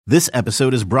This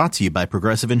episode is brought to you by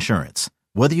Progressive Insurance.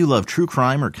 Whether you love true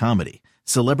crime or comedy,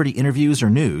 celebrity interviews or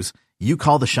news, you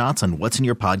call the shots on what's in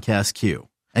your podcast queue.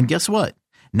 And guess what?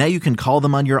 Now you can call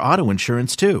them on your auto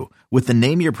insurance too with the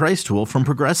Name Your Price tool from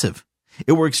Progressive.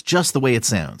 It works just the way it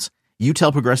sounds. You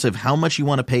tell Progressive how much you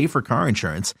want to pay for car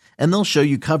insurance, and they'll show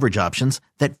you coverage options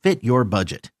that fit your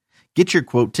budget. Get your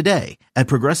quote today at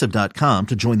Progressive.com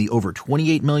to join the over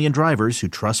 28 million drivers who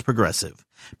trust Progressive.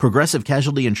 Progressive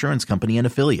Casualty Insurance Company and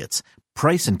Affiliates.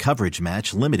 Price and coverage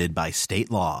match limited by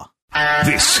state law.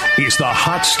 This is the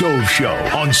Hot Stove Show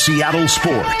on Seattle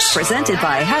Sports. Presented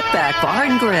by Hatback Bar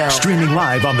and Grill. Streaming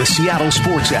live on the Seattle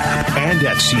Sports app and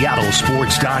at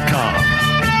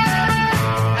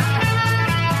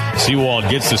seattlesports.com. Sewald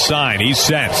gets the sign. He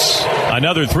sets.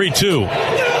 Another 3-2.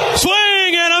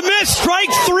 Swing and a miss.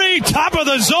 Strike three. Top of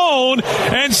the zone.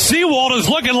 And Sewald is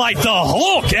looking like the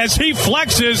Hulk as he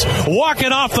flexes,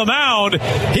 walking off the mound.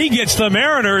 He gets the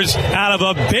Mariners out of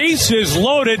a bases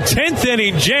loaded 10th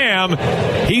inning jam.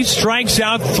 He strikes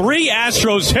out three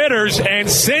Astros hitters and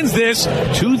sends this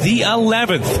to the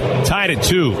 11th. Tied at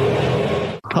 2.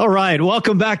 All right.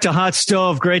 Welcome back to Hot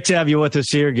Stove. Great to have you with us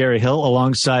here, Gary Hill,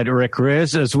 alongside Rick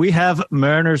Riz, as we have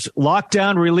Mariners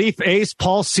lockdown relief ace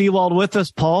Paul Sewald with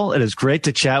us. Paul, it is great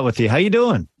to chat with you. How you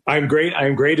doing? I'm great.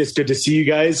 It's good to see you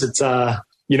guys. It's,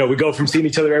 we go from seeing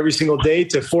each other every single day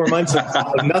to 4 months of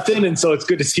nothing. And so it's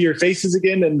good to see your faces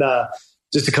again. And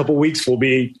just a couple weeks, we'll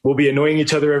be annoying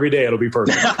each other every day. It'll be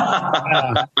perfect.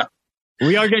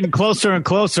 We are getting closer and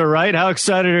closer, right? How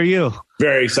excited are you?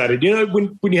 Very excited. You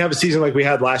know, when you have a season like we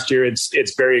had last year,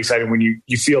 it's very exciting when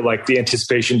you feel like the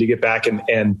anticipation to get back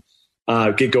and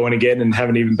get going again and have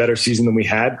an even better season than we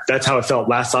had. That's how it felt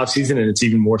last offseason, and it's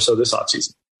even more so this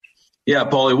offseason. Yeah,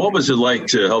 Paulie, what was it like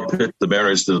to help hit the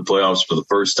Mariners to the playoffs for the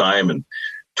first time in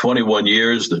 21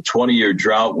 years? The 20-year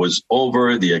drought was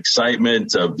over. The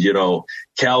excitement of,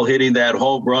 Cal hitting that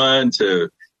home run to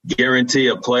guarantee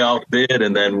a playoff bid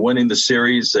and then winning the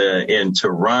series in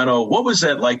Toronto. What was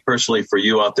that like personally for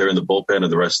you out there in the bullpen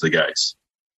and the rest of the guys?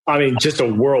 I mean, just a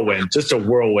whirlwind. The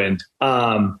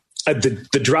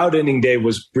drought ending day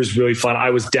was really fun. I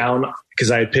was down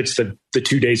because I had pitched the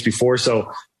 2 days before.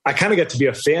 So I kind of got to be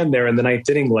a fan there in the ninth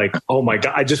inning. Like, oh my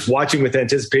God, I just watching with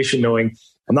anticipation, knowing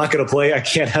I'm not going to play. I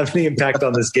can't have any impact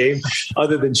on this game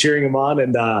other than cheering him on.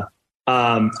 And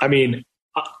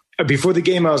before the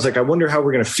game, I was like, I wonder how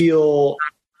we're going to feel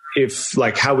if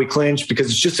how we clinch, because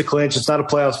it's just a clinch. It's not a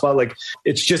playoff spot. Like,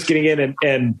 it's just getting in.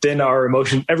 And then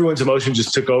everyone's emotion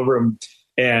just took over,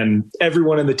 and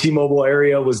everyone in the T-Mobile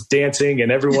area was dancing,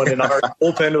 and everyone in our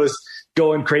bullpen was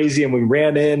going crazy. And we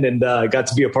ran in and got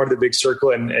to be a part of the big circle.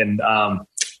 And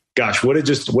gosh, what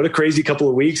a crazy couple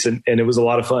of weeks. And it was a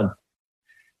lot of fun.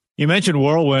 You mentioned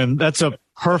whirlwind. That's a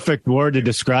perfect word to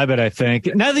describe it, I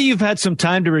think. Now that you've had some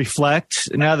time to reflect,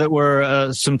 now that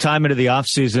we're some time into the off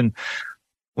season,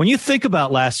 when you think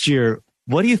about last year,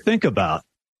 what do you think about?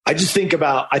 I think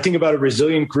about a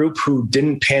resilient group who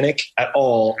didn't panic at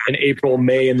all in April,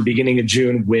 May, and the beginning of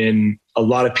June, when a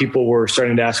lot of people were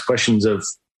starting to ask questions of,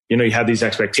 you have these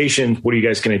expectations. What are you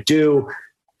guys going to do?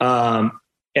 And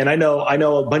I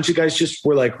know a bunch of guys just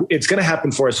were like, it's going to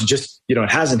happen for us. Just, it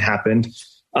hasn't happened.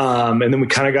 And then we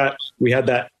had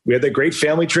that great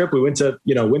family trip. We went to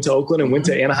Oakland and went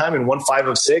to Anaheim and won 5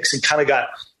 of 6 and kind of got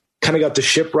the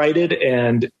ship righted.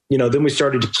 And, then we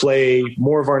started to play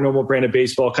more of our normal brand of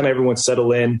baseball, kind of everyone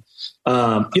settle in. We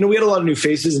had a lot of new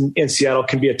faces, and Seattle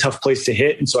can be a tough place to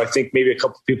hit. And so I think maybe a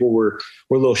couple of people were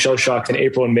a little shell shocked in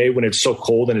April and May when it's so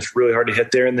cold and it's really hard to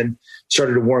hit there, and then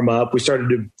started to warm up. We started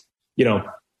to,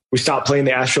 we stopped playing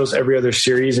the Astros every other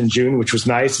series in June, which was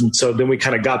nice. And so then we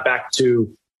kind of got back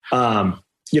to,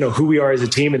 who we are as a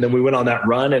team. And then we went on that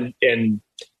run, and then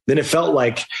it felt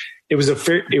like it was a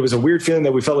weird feeling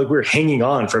that we felt like we were hanging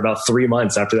on for about 3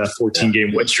 months after that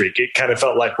 14-game win streak. It kind of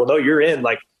felt like, well, no, you're in,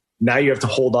 like, now you have to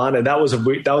hold on. And that was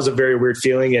a very weird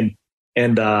feeling. And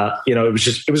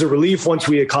it was a relief once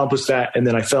we accomplished that. And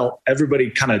then I felt everybody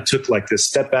kind of took like this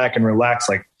step back and relaxed,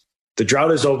 like the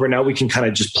drought is over. Now we can kind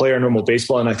of just play our normal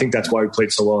baseball. And I think that's why we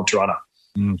played so well in Toronto.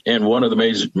 And one of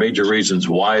the major reasons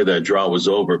why that drought was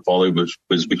over, Paulie,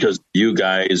 was because you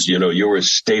guys, you were a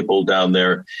staple down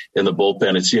there in the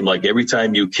bullpen. It seemed like every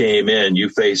time you came in, you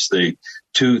faced the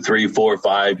 2, 3, 4,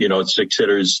 5, 6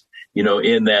 hitters,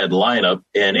 in that lineup.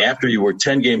 And after you were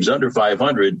 10 games under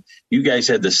 500, you guys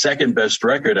had the second best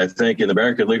record, I think, in the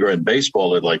American League or in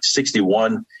baseball at like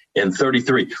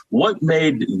 61-33. What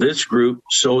made this group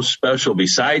so special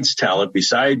besides talent,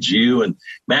 besides you? And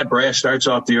Matt Brass starts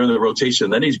off the year in the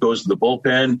rotation, then he goes to the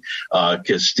bullpen.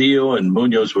 Castillo and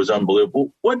Munoz was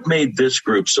unbelievable. What made this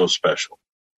group so special?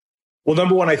 Well,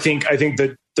 number one, I think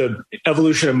that the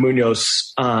evolution of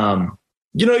Munoz,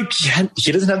 he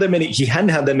doesn't have that many. He hadn't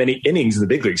had that many innings in the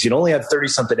big leagues. He'd only had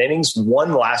 30-something innings,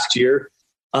 one last year.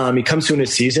 He comes to in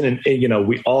his season, and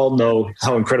we all know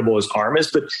how incredible his arm is,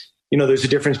 but there's a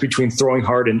difference between throwing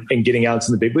hard and getting outs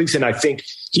in the big leagues. And I think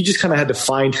he just kind of had to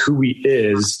find who he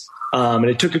is. And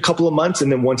it took a couple of months. And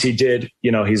then once he did,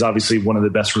 he's obviously one of the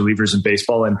best relievers in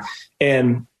baseball.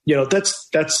 And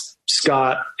that's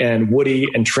Scott and Woody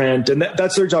and Trent. And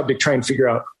that's their job to try and figure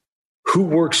out who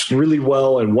works really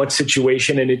well in what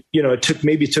situation. And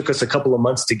it took us a couple of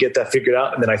months to get that figured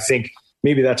out. And then I think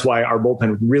maybe that's why our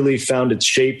bullpen really found its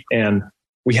shape, and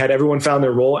we had everyone found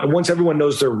their role. And once everyone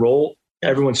knows their role,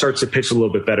 everyone starts to pitch a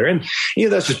little bit better. And,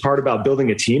 that's just part about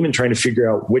building a team and trying to figure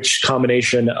out which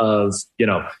combination of,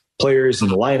 players in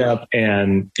the lineup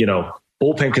and,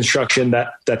 bullpen construction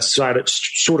that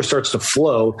sort of starts to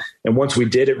flow. And once we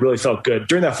did, it really felt good.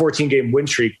 During that 14-game win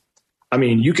streak, I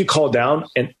mean, you could call down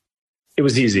and it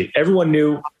was easy. Everyone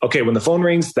knew, okay, when the phone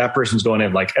rings, that person's going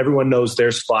in. Like, everyone knows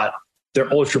their spot.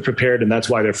 They're ultra prepared, and that's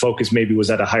why their focus maybe was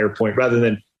at a higher point rather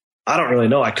than, I don't really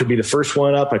know. I could be the first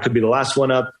one up. I could be the last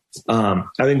one up. I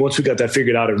think once we got that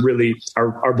figured out, it really,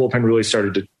 our bullpen really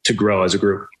started to grow as a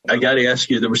group. I got to ask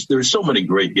you, there were so many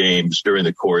great games during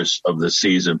the course of the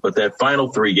season, but that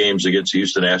final 3 games against the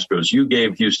Houston Astros, you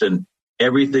gave Houston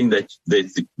everything that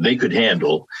they could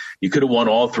handle. You could have won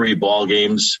all 3 ball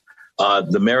games.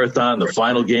 The marathon, the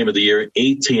final game of the year,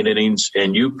 18 innings,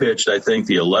 and you pitched, I think,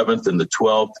 the 11th and the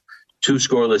 12th, 2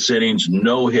 scoreless innings,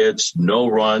 no hits, no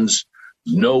runs,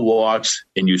 no walks,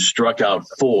 and you struck out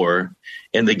 4.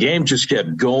 And the game just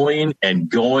kept going and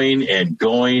going and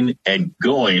going and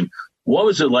going. What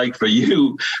was it like for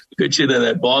you pitching in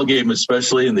that ball game,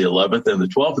 especially in the 11th and the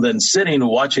 12th, and then sitting and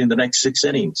watching the next 6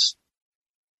 innings?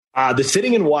 The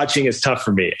sitting and watching is tough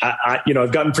for me.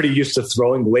 I've gotten pretty used to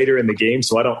throwing later in the game,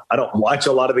 so I don't watch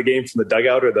a lot of the game from the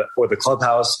dugout or the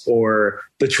clubhouse or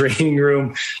the training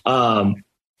room.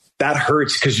 That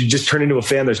hurts because you just turn into a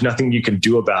fan. There's nothing you can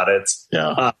do about it.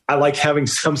 Yeah. I like having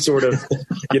some sort of,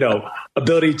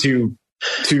 ability to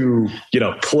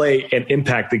play and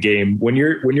impact the game. When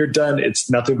you're done,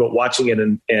 it's nothing but watching it.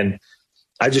 And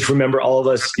I just remember all of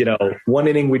us, one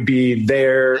inning we'd be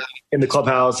there in the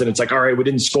clubhouse and it's like, all right, we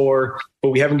didn't score, but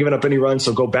we haven't given up any runs.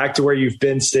 So go back to where you've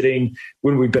been sitting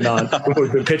when we've been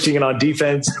pitching and on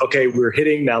defense. Okay, we're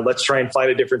hitting now. Let's try and find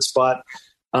a different spot.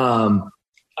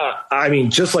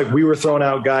 Just like we were throwing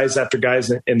out guys after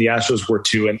guys, and the Astros were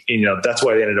too. And, that's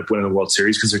why they ended up winning the World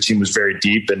Series, because their team was very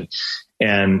deep.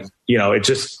 And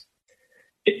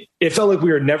it felt like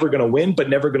we were never going to win, but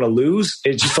never going to lose.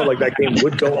 It just felt like that game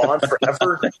would go on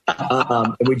forever.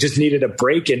 And we just needed a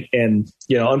break. And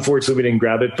unfortunately we didn't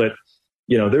grab it, but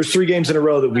there's 3 games in a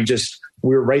row that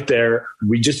we were right there.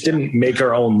 We just didn't make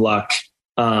our own luck.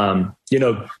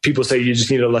 People say you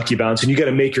just need a lucky bounce, and you got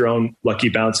to make your own lucky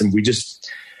bounce. And we just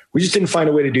didn't find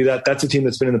a way to do that. That's a team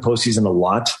that's been in the postseason a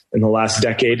lot in the last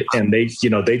decade, and they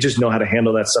just know how to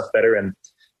handle that stuff better.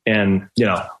 And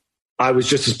I was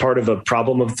just as part of a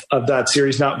problem of that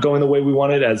series not going the way we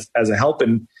wanted as a help.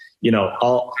 And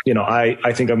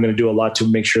I think I'm going to do a lot to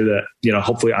make sure that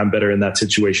hopefully I'm better in that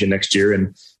situation next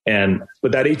year.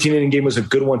 But that 18 inning game was a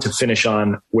good one to finish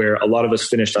on, where a lot of us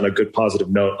finished on a good positive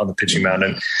note on the pitching mound,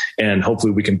 and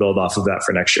hopefully we can build off of that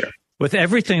for next year. With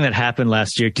everything that happened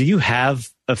last year, do you have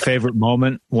a favorite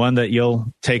moment, one that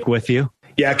you'll take with you?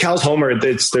 Yeah, Cal's homer.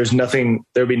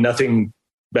 There'd be nothing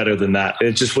better than that.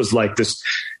 It just was like this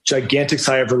gigantic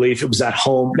sigh of relief. It was at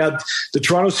home. Now, the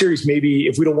Toronto series, maybe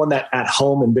if we'd have won that at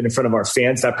home and been in front of our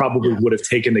fans, that probably would have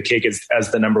taken the cake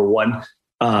as the number 1.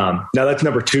 Now that's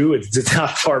number 2. It's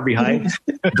not far behind,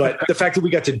 but the fact that we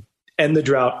got to end the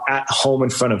drought at home in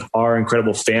front of our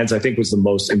incredible fans, I think was the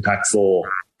most impactful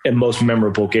and most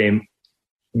memorable game,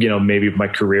 maybe of my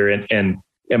career and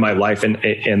my life.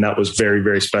 And that was very,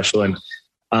 very special. And,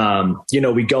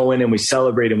 we go in and we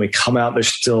celebrate and we come out, there's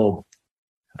still,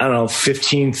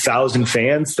 15,000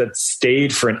 fans that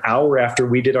stayed for an hour after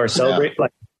we did our celebrate. Yeah.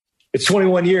 Like, it's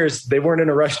 21 years. They weren't in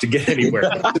a rush to get anywhere.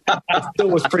 It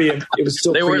was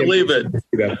still they weren't leaving.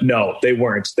 No, they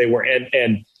weren't.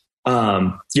 And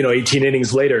 18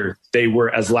 innings later, they were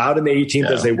as loud in the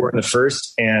 18th as they were in the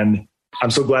first. And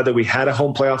I'm so glad that we had a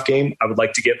home playoff game. I would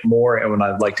like to get more, and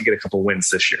I'd like to get a couple wins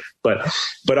this year. But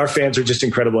our fans are just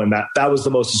incredible, and that was the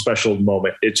most special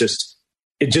moment. It just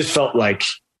felt like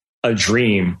a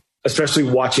dream, especially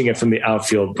watching it from the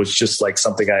outfield was just like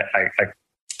something I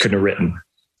couldn't have written.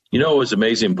 What was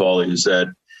amazing, Paulie, is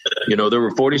that, there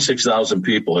were 46,000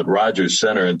 people at Rogers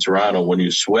Center in Toronto when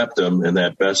you swept them in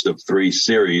that best of 3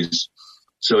 series.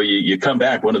 So you come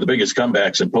back, one of the biggest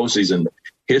comebacks in postseason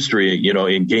history,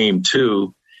 in game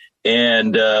 2,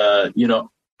 And,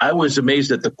 I was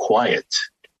amazed at the quiet,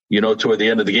 toward the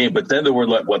end of the game. But then there were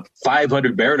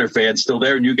 500 Mariner fans still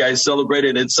there, and you guys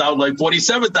celebrated. It sounded like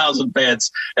 47,000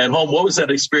 fans at home. What was that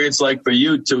experience like for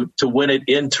you to win it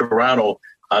in Toronto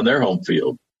on their home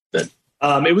field?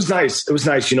 It was nice. It was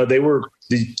nice.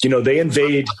 They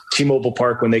invade T-Mobile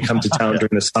Park when they come to town during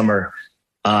the summer.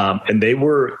 And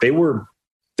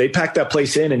they packed that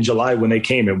place in July when they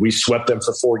came, and we swept them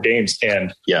for 4 games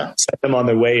and set them on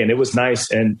their way. And it was nice.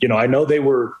 And, I know they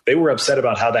were upset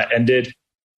about how that ended.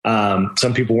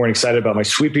 Some people weren't excited about my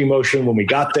sweeping motion when we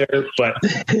got there, but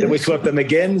then we swept them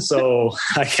again. So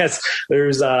I guess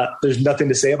there's nothing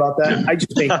to say about that. I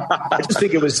just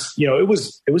think it was, it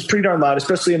was pretty darn loud,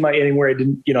 especially in my inning where I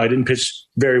didn't pitch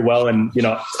very well. And,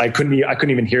 I couldn't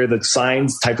even hear the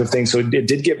signs type of thing. So it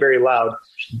did get very loud.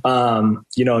 And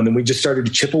then we just started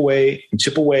to chip away and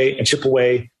chip away and chip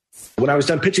away. When I was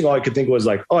done pitching, all I could think was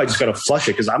I just got to flush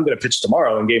it because I'm going to pitch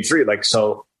tomorrow in game 3.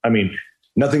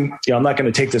 Nothing, I'm not going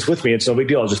to take this with me. It's no big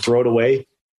deal. I'll just throw it away.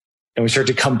 And we start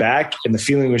to come back. And the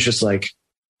feeling was just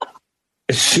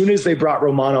as soon as they brought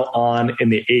Romano on in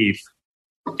the 8th,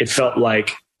 it felt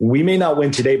like we may not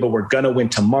win today, but we're going to win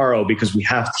tomorrow because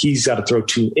he's got to throw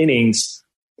 2 innings.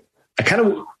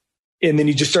 And then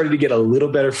you just started to get a little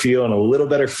better feel. And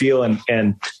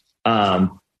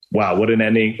wow, what an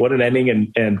ending.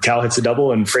 And Cal hits a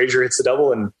double and Frazier hits a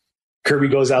double and Kirby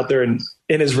goes out there and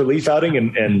in his relief outing,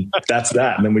 and that's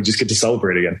that. And then we just get to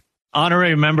celebrate again.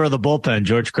 Honorary member of the bullpen,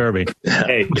 George Kirby.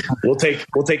 Hey, we'll take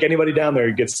anybody down there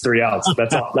who gets 3 outs.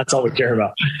 That's all we care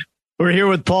about. We're here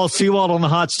with Paul Sewald on the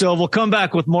Hot Stove. We'll come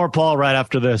back with more Paul right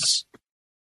after this.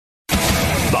 The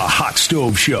Hot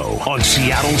Stove Show on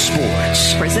Seattle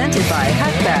Sports. Presented by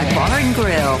Hatback Bar and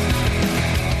Grill.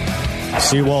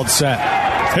 Sewald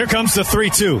set. Here comes the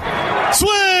 3-2.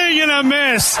 Swing and a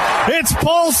miss. It's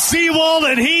Paul Sewald,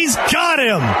 and he's got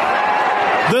him.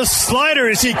 The slider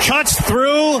as he cuts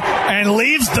through and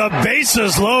leaves the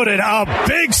bases loaded. A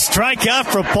big strikeout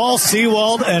for Paul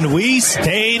Sewald, and we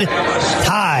stayed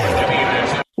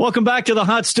tied. Welcome back to the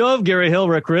Hot Stove. Gary Hill,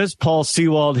 Rick Riz, Paul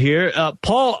Sewald here.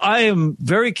 Paul, I am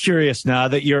very curious now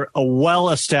that you're a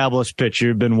well-established pitcher.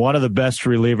 You've been one of the best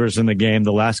relievers in the game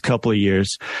the last couple of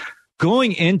years.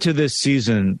 Going into this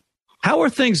season, how are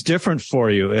things different for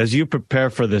you as you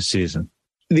prepare for this season?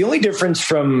 The only difference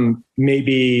from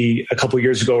maybe a couple of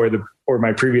years ago or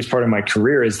my previous part of my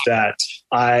career is that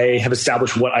I have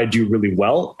established what I do really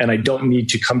well, and I don't need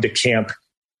to come to camp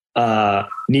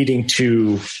needing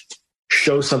to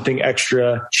show something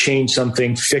extra, change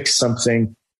something, fix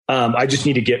something. I just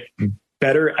need to get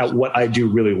better at what I do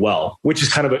really well, which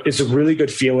is it's a really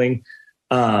good feeling.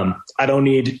 I don't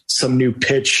need some new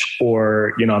pitch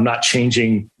or, I'm not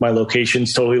changing my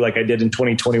locations totally like I did in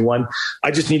 2021.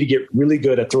 I just need to get really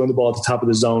good at throwing the ball at the top of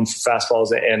the zone for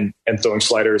fastballs and throwing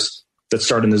sliders that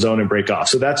start in the zone and break off.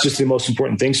 So that's just the most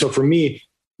important thing. So for me,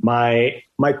 my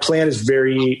plan is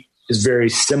very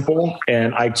simple,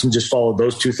 and I can just follow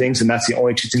those 2 things. And that's the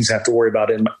only 2 things I have to worry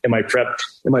about in my prep,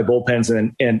 in my bullpens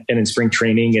and in spring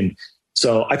training. And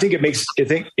so I think it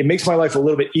makes my life a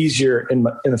little bit easier in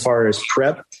as far as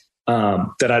prep,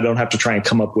 that I don't have to try and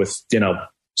come up with,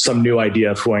 some new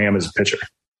idea of who I am as a pitcher.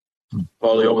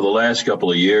 Paulie, over the last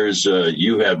couple of years,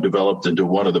 you have developed into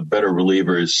one of the better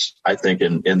relievers, I think,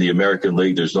 in the American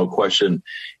League. There's no question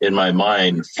in my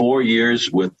mind. 4 years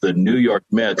with the New York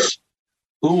Mets.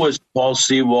 Who was Paul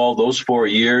Sewald those 4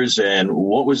 years, and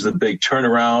what was the big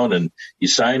turnaround? And you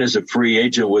signed as a free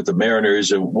agent with the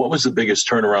Mariners. And what was the biggest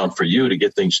turnaround for you to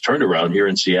get things turned around here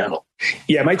in Seattle?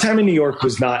 Yeah, my time in New York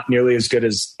was not nearly as good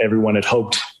as everyone had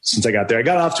hoped since I got there. I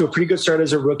got off to a pretty good start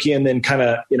as a rookie, and then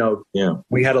I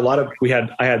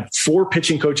had 4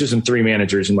 pitching coaches and 3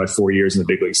 managers in my 4 years in the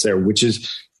big leagues there, which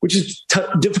is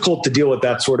difficult to deal with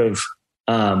that sort of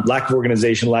lack of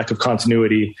organization, lack of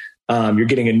continuity. You're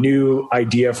getting a new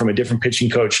idea from a different pitching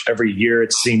coach every year.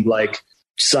 It seemed like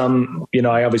some,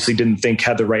 I obviously didn't think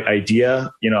had the right idea.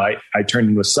 I turned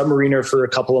into a submariner for a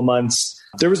couple of months.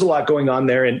 There was a lot going on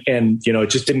there, and it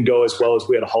just didn't go as well as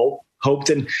we had hoped.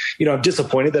 And, I'm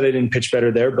disappointed that I didn't pitch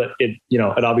better there, but it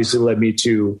obviously led me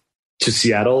to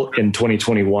Seattle in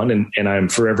 2021. And I'm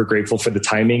forever grateful for the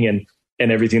timing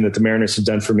and everything that the Mariners have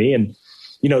done for me. And,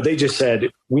 they just said,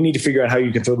 we need to figure out how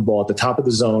you can throw the ball at the top of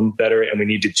the zone better. And we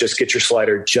need to just get your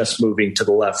slider just moving to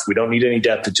the left. We don't need any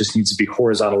depth. It just needs to be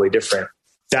horizontally different.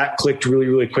 That clicked really,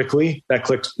 really quickly. That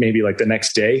clicked maybe like the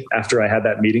next day after I had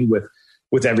that meeting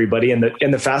with everybody. And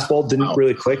the fastball didn't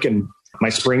really click. And my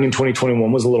spring in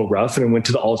 2021 was a little rough, and I went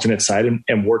to the alternate side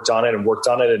and worked on it.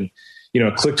 And,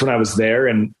 it clicked when I was there.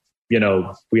 And,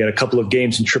 we had a couple of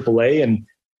games in AAA, and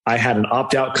I had an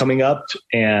opt-out coming up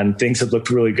and things had looked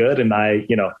really good. And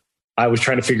I was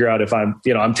trying to figure out if I'm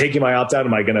taking my opt-out,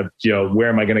 am I going to, where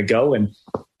am I going to go?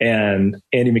 And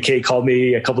Andy McKay called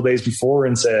me a couple of days before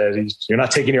and said, you're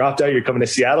not taking your opt-out. You're coming to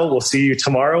Seattle. We'll see you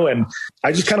tomorrow. And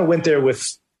I just kind of went there with,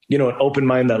 an open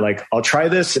mind that like, I'll try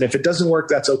this. And if it doesn't work,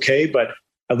 that's okay. But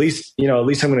at least I'm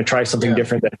going to try something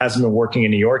different that hasn't been working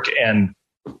in New York. And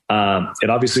it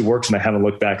obviously works. And I haven't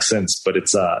looked back since, but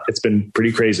it's been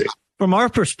pretty crazy. From our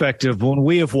perspective, when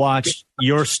we have watched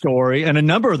your story and a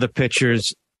number of the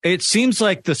pitchers, it seems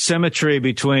like the symmetry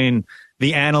between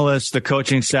the analysts, the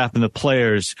coaching staff, and the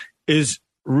players is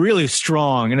really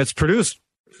strong, and it's produced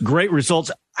great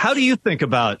results. How do you think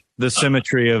about the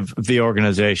symmetry of the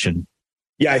organization?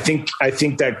 Yeah, I think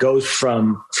that goes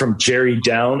from Jerry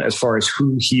down as far as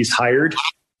who he's hired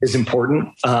is important.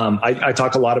 I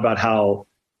talk a lot about how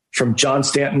from John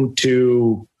Stanton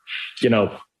to,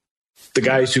 the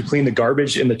guys who clean the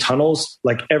garbage in the tunnels,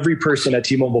 like every person at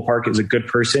T-Mobile Park is a good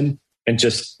person. And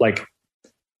just like,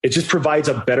 it just provides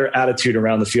a better attitude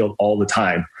around the field all the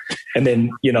time. And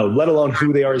then, let alone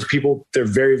who they are as people, they're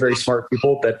very, very smart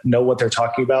people that know what they're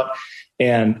talking about.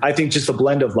 And I think just a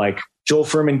blend of like Joel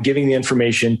Furman giving the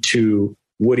information to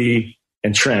Woody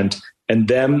and Trent and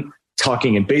them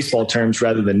talking in baseball terms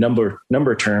rather than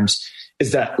number terms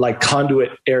is that like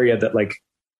conduit area that like,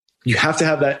 you have to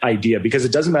have that idea, because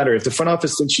it doesn't matter if the front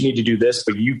office thinks you need to do this,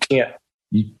 but you can't,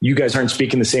 you guys aren't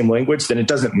speaking the same language, then it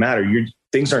doesn't matter.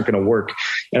 Things aren't going to work.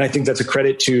 And I think that's a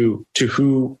credit to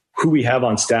who we have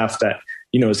on staff that,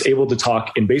 is able to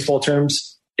talk in baseball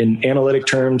terms, in analytic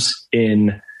terms,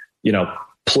 in,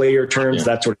 player terms,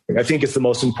 that sort of thing. I think it's the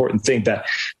most important thing that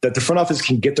the front office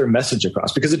can get their message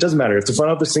across, because it doesn't matter if the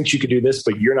front office thinks you could do this,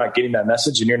 but you're not getting that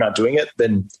message and you're not doing it,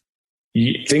 then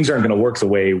things aren't going to work the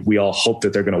way we all hope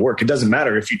that they're going to work. It doesn't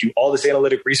matter if you do all this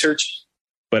analytic research,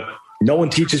 but no one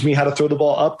teaches me how to throw the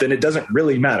ball up, then it doesn't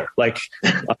really matter. Like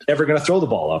I'm never going to throw the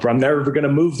ball up, or I'm never going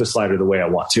to move the slider the way I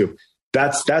want to.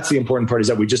 That's the important part, is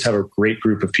that we just have a great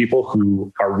group of people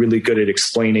who are really good at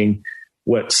explaining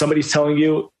what somebody's telling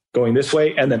you going this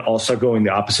way and then also going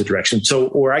the opposite direction. So,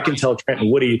 or I can tell Trent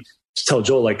and Woody to tell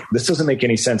Joel, like, this doesn't make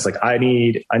any sense. Like I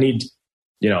need,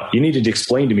 you needed to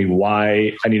explain to me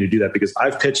why I need to do that, because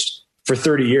I've pitched for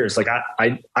 30 years. Like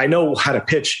I know how to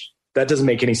pitch. That doesn't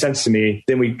make any sense to me.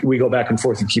 Then we go back and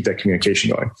forth and keep that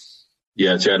communication going.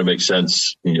 Yeah, it's got to make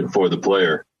sense for the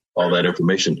player, all that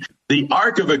information. The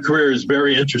arc of a career is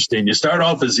very interesting. You start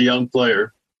off as a young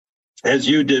player, as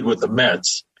you did with the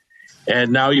Mets,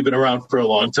 and now you've been around for a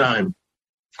long time.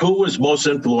 Who was most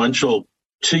influential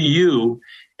to you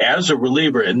as a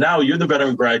reliever? And now you're the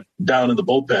veteran guy down in the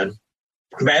bullpen.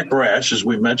 Matt Brash, as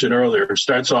we mentioned earlier,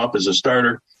 starts off as a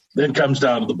starter, then comes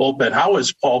down to the bullpen. How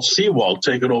has Paul Sewald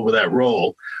taken over that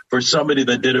role for somebody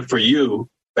that did it for you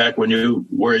back when you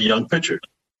were a young pitcher?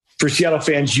 For Seattle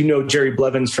fans, Jerry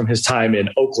Blevins from his time in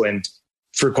Oakland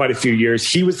for quite a few years.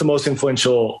 He was the most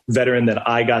influential veteran that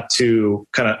I got to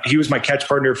he was my catch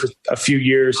partner for a few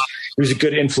years. He was a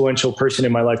good, influential person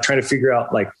in my life, trying to figure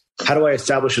out, like, how do I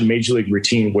establish a major league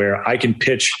routine where I can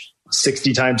pitch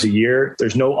 60 times a year?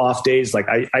 There's no off days. Like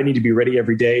I need to be ready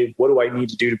every day. What do I need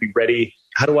to do to be ready?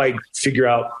 How do I figure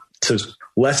out to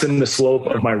lessen the slope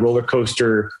of my roller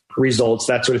coaster results,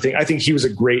 that sort of thing? I think he was a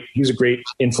great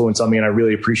influence on me, and I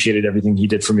really appreciated everything he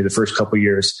did for me the first couple of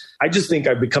years. I just think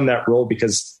I've become that role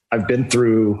because I've been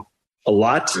through a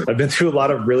lot. I've been through a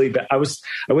lot of really bad. I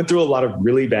went through a lot of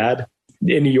really bad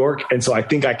in New York. And so I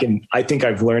think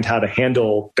I've learned how to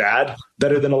handle bad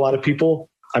better than a lot of people.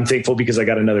 I'm thankful because I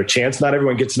got another chance. Not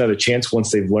everyone gets another chance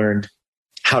once they've learned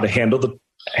how to handle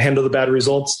the bad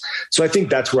results. So I think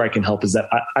that's where I can help, is that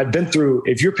I've been through,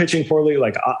 if you're pitching poorly,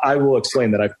 like I will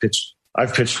explain that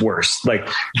I've pitched worse. Like,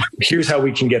 here's how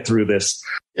we can get through this.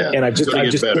 Yeah, and it's going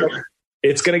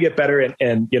to get better.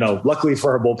 And, luckily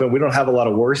for our bullpen, we don't have a lot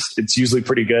of worse. It's usually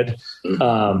pretty good.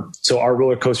 So our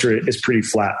roller coaster is pretty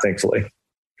flat, thankfully.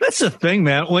 That's the thing,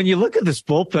 man. When you look at this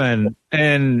bullpen,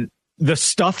 and the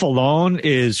stuff alone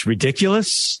is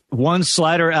ridiculous. One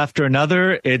slider after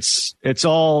another. It's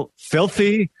all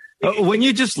filthy. When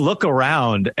you just look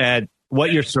around at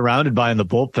what you're surrounded by in the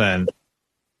bullpen,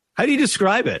 how do you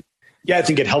describe it? Yeah, I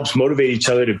think it helps motivate each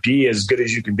other to be as good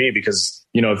as you can be, because,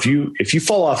 if you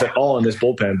fall off at all in this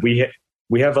bullpen,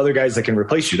 we have other guys that can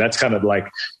replace you. That's kind of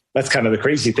the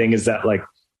crazy thing, is that, like,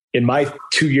 in my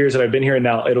 2 years that I've been here, and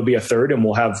now it'll be a third, and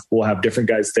we'll have different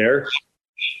guys there.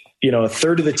 A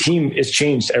third of the team is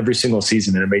changed every single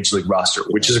season in a major league roster,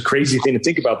 which is a crazy thing to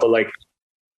think about. But, like,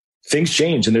 things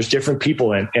change and there's different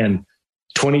people. And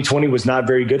 2020 was not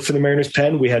very good for the Mariners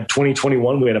pen. We had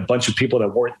 2021. We had a bunch of people that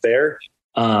weren't there.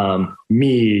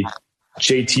 Me,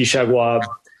 JT Chagua,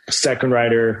 second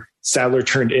rider. Sadler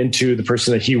turned into the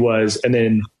person that he was. And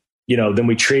then, then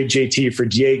we trade JT for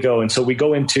Diego. And so we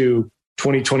go into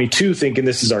 2022 thinking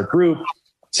this is our group.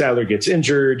 Sadler gets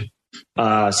injured.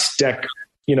 Steck,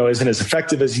 isn't as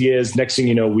effective as he is. Next thing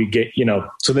you know, we get,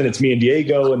 so then it's me and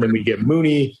Diego, and then we get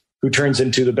Mooney, who turns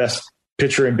into the best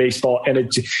pitcher in baseball. And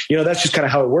that's just kind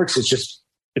of how it works.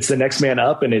 It's the next man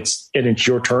up, and it's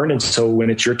your turn. And so when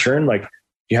it's your turn, like,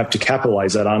 you have to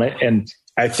capitalize on it. And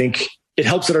I think it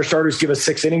helps that our starters give us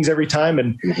 6 innings every time.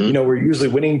 And, we're usually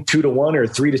winning 2-1 or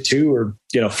 3-2 or,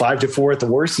 5-4 at the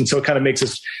worst. And so it kind of makes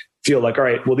us feel like, all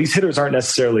right, well, these hitters aren't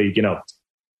necessarily,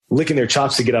 licking their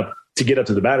chops to get up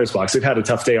to the batter's box. They've had a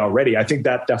tough day already. I think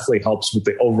that definitely helps with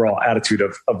the overall attitude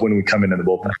of when we come into the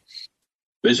bullpen.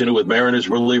 Visiting with Mariners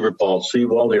reliever Paul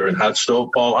Sewald here in Hot Stove.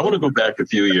 Paul, I want to go back a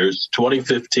few years.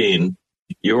 2015,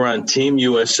 you were on Team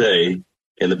USA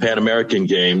in the Pan American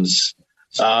Games.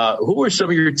 Who were some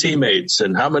of your teammates,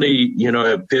 and how many,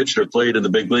 have pitched or played in the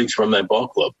big leagues from that ball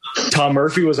club? Tom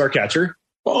Murphy was our catcher.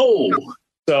 Oh,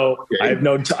 so okay. I've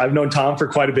known Tom for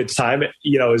quite a bit of time.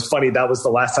 It's funny. That was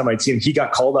the last time I'd seen him. He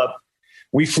got called up.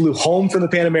 We flew home from the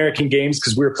Pan American Games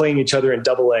because we were playing each other in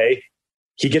AA.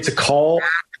 He gets a call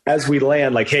as we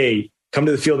land, like, hey, come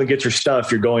to the field and get your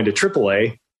stuff. You're going to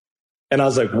AAA. And I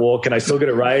was like, well, can I still get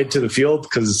a ride to the field?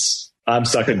 Because I'm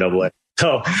stuck in AA.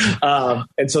 So,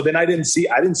 and so then I didn't see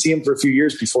him for a few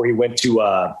years before he went to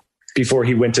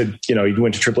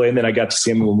AAA. And then I got to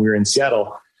see him when we were in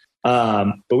Seattle.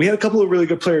 But we had a couple of really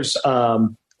good players.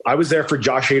 I was there for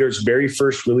Josh Hader's very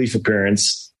first relief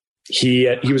appearance. He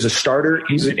was a starter.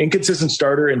 He's an inconsistent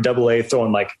starter in AA,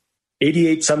 throwing like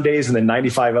 88 some days and then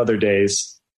 95 other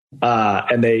days.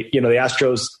 And the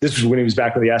Astros, this was when he was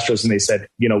back with the Astros, and they said,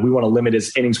 we want to limit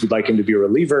his innings. We'd like him to be a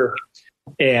reliever.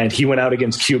 And he went out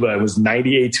against Cuba and was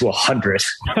 98 to 100.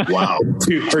 Wow.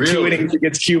 for 2 innings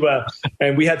against Cuba.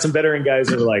 And we had some veteran guys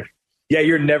that were like, yeah,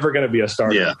 you're never going to be a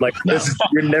starter. Yeah,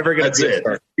 you're never going to be a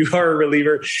starter. You are a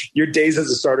reliever. Your days as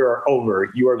a starter are over.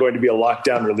 You are going to be a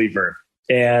lockdown reliever.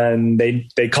 And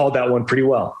they called that one pretty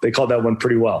well.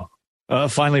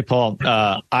 Finally, Paul,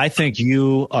 I think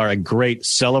you are a great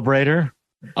celebrator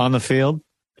on the field.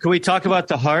 Can we talk about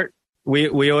the heart?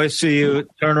 We always see you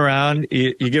turn around.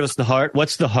 You give us the heart.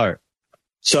 What's the heart?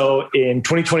 So in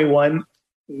 2021,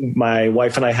 my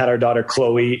wife and I had our daughter,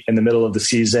 Chloe, in the middle of the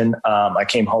season. I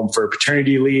came home for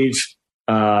paternity leave,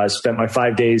 spent my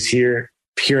 5 days here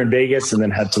in Vegas, and then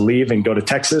had to leave and go to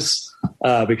Texas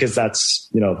because that's,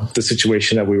 the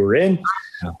situation that we were in.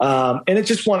 And I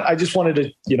just wanted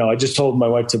to, I just told my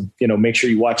wife to, make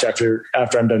sure you watch after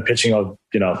I'm done pitching.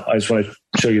 I just want to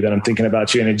show you that I'm thinking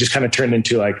about you. And it just kind of turned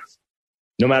into like,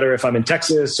 no matter if I'm in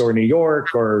Texas or New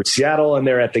York or Seattle and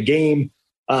they're at the game,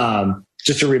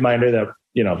 just a reminder that,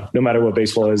 no matter what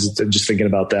baseball is, I'm just thinking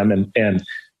about them. And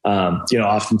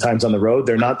oftentimes on the road,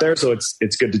 they're not there. So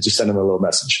it's good to just send them a little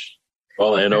message.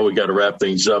 Well, I know we got to wrap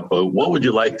things up, but what would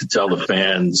you like to tell the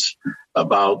fans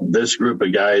about this group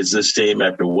of guys, this team,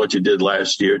 after what you did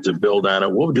last year to build on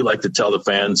it? What would you like to tell the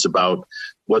fans about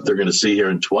what they're going to see here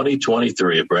in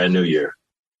 2023, a brand new year?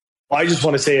 I just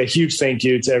want to say a huge thank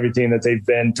you to everything that they've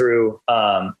been through.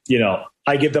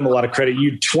 I give them a lot of credit.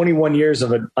 21 years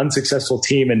of an unsuccessful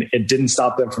team, and it didn't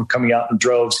stop them from coming out in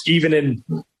droves, even in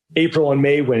April and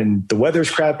May when the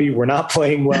weather's crappy, we're not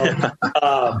playing well.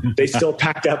 They still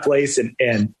packed that place. And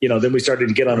then we started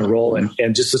to get on a roll, and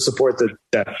just the support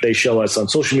that they show us on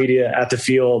social media, at the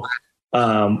field,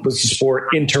 with the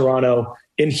support in Toronto,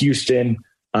 in Houston.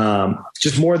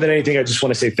 Just more than anything, I just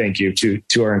want to say thank you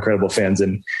to our incredible fans,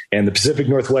 and the Pacific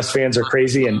Northwest fans are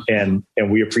crazy, and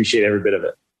we appreciate every bit of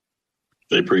it.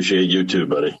 They appreciate you too,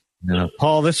 buddy. Yeah.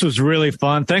 Paul, this was really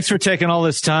fun. Thanks for taking all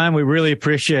this time. We really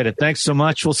appreciate it. Thanks so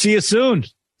much. We'll see you soon.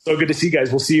 So good to see you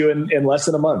guys. We'll see you in less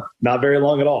than a month. Not very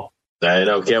long at all. I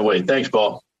know. Can't wait. Thanks,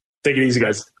 Paul. Take it easy,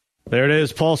 guys. There it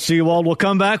is, Paul Sewald. We'll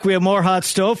come back. We have more Hot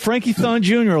Stove. Frankie Thon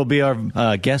Jr. will be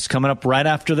our guest coming up right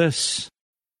after this.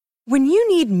 When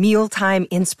you need mealtime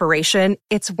inspiration,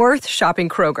 it's worth shopping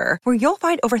Kroger, where you'll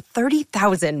find over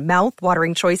 30,000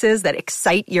 mouth-watering choices that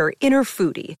excite your inner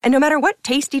foodie. And no matter what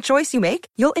tasty choice you make,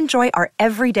 you'll enjoy our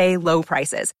everyday low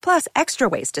prices, plus extra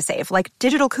ways to save, like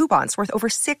digital coupons worth over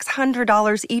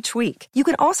 $600 each week. You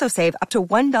can also save up to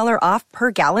 $1 off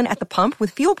per gallon at the pump with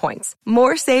fuel points.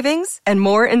 More savings and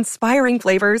more inspiring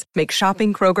flavors make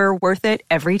shopping Kroger worth it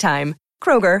every time.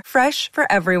 Kroger, fresh for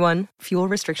everyone. Fuel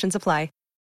restrictions apply.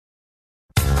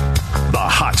 The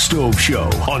Hot Stove Show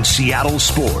on Seattle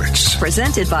Sports.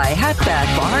 Presented by Hatback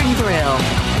Bar and Grill.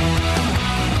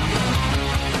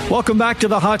 Welcome back to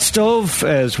the Hot Stove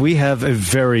as we have a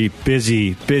very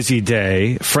busy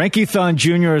day. Frankie Thon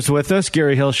Jr. is with us.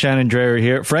 Gary Hill, Shannon Drayer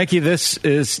here. Frankie, this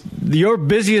is your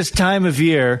busiest time of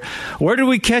year. Where do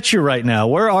we catch you right now?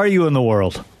 Where are you in the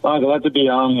world? Well, glad to be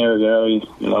on here, Gary.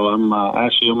 I'm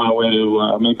actually on my way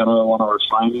to make another one of our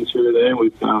signings here today.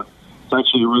 It's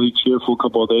actually a really cheerful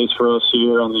couple of days for us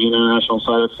here on the international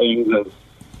side of things.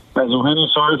 As Eugenio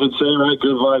Suarez would say, right,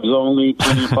 good vibes only,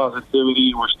 plenty of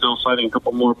positivity. We're still signing a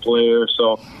couple more players.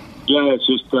 So, yeah, it's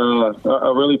just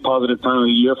a really positive time of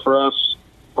the year for us,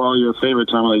 probably your favorite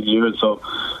time of the year. So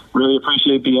really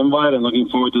appreciate the invite and looking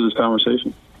forward to this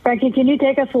conversation. Frankie, can you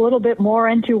take us a little bit more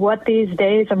into what these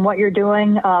days and what you're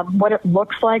doing, what it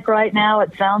looks like right now?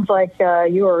 It sounds like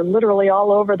you are literally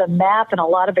all over the map and a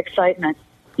lot of excitement.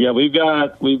 Yeah, we've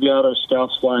got our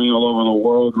scouts flying all over the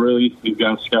world, really. We've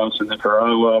got scouts in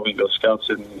Nicaragua, we've got scouts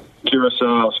in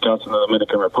Curacao, scouts in the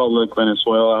Dominican Republic,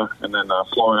 Venezuela, and then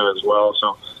Florida as well.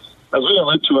 So as we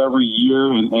allude to every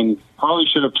year, and probably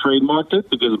should have trademarked it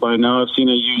because by now I've seen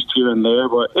it used here and there,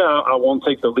 but yeah, I won't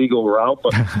take the legal route.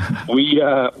 But we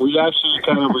actually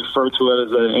kind of refer to it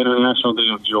as an International Day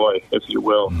of Joy, if you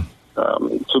will.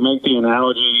 To make the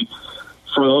analogy,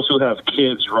 for those who have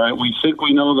kids, right, we think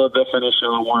we know the definition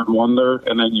of the word wonder,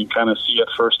 and then you kind of see it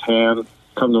firsthand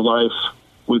come to life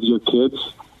with your kids.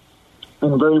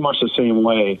 In very much the same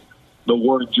way, the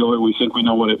word joy, we think we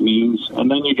know what it means, and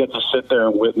then you get to sit there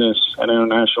and witness an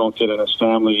international kid and his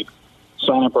family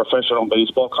sign a professional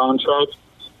baseball contract,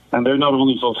 and they're not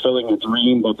only fulfilling a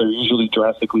dream, but they're usually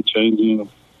drastically changing,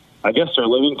 I guess, their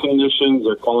living conditions,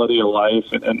 their quality of life.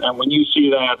 And when you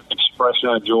see that expression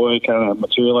of joy kind of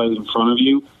materialize in front of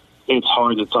you, it's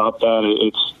hard to top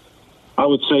that. I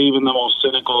would say even the most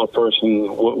cynical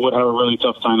person would have a really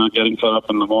tough time not getting caught up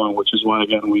in the moment, which is why,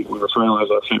 again, we refer to it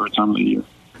as our favorite time of the year.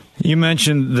 You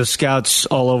mentioned the scouts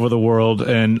all over the world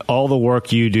and all the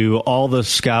work you do, all the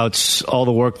scouts, all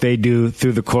the work they do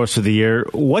through the course of the year.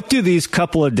 What do these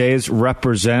couple of days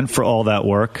represent for all that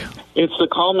work? It's the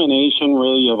culmination,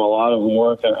 really, of a lot of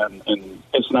work, and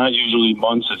it's not usually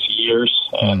months, it's years.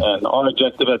 And our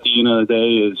objective at the end of the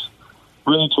day is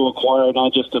really to acquire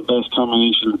not just the best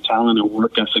combination of talent and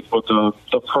work ethic, but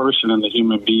the person and the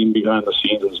human being behind the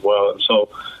scenes as well. And so,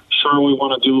 sure, we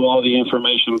want to do all the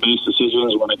information-based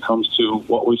decisions when it comes to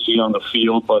what we see on the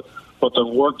field, but the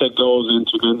work that goes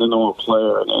into getting to know a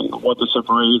player and what the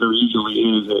separator usually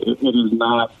is, it is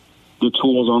not the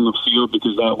tools on the field,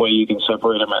 because that way you can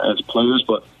separate them as players.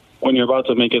 But when you're about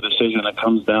to make a decision, it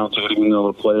comes down to getting to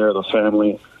know the player, the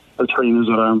family, the trainers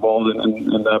that are involved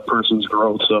in that person's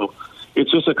growth. So it's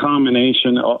just a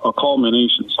culmination of all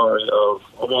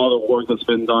the work that's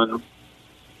been done,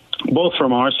 both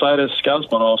from our side as scouts,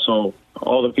 but also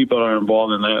all the people that are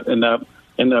involved in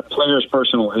that player's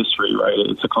personal history. Right?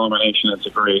 It's a culmination. It's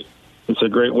a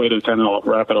great way to kind of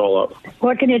wrap it all up.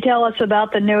 What can you tell us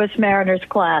about the newest Mariners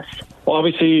class? Well,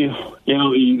 obviously,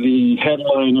 the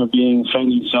headliner being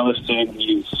Fendy Celestin.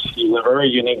 He's a very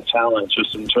unique talent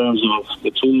just in terms of the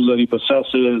tools that he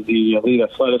possesses, the elite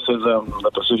athleticism,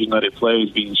 the position that he plays,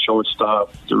 being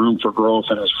shortstop, the room for growth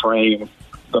in his frame,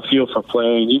 the feel for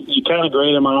playing. You kind of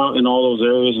grade him out in all those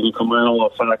areas, and you combine all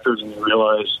the factors, and you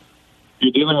realize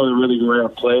you're dealing with a really rare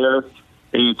player.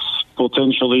 It's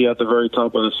potentially at the very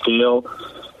top of the scale.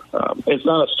 It's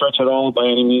not a stretch at all by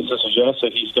any means to suggest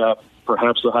that he's got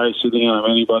perhaps the highest ceiling of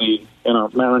anybody in our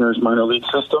Mariners minor league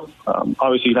system.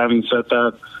 Obviously, having said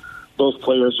that, those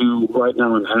players who right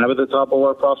now inhabit the top of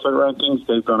our prospect rankings,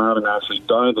 they've gone out and actually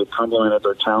done it. They've complemented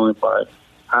their talent by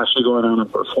actually going out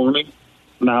and performing.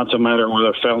 Now it's a matter of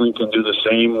whether Felling can do the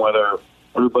same, whether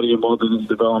everybody involved in his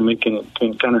development can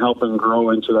kind of help him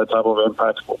grow into that type of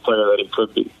impactful player that he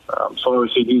could be. So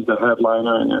obviously he's the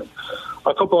headliner, and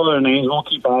a couple other names we'll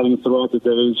keep adding throughout the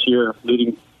days here,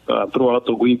 leading throughout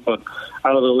the week. But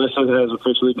out of the list that has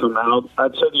officially come out,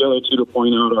 I'd say the other two to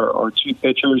point out are two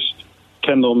pitchers,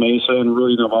 Kendall Mesa and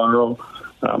Rudy Navarro.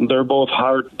 They're both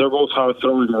hard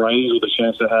throwing righties with a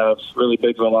chance to have really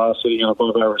big velocity and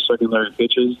above average secondary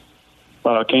pitches.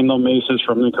 Kendall Mesa is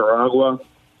from Nicaragua.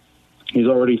 He's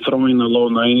already throwing the low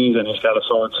 90s, and he's got a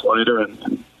solid slider.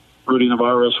 And Rudy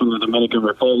Navarro is from the Dominican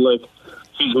Republic.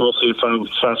 He's mostly a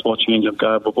fastball changeup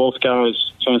guy, but both guys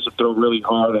chance to throw really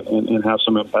hard and have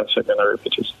some impact secondary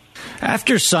pitches.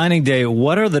 After signing day,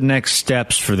 what are the next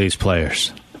steps for these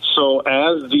players? So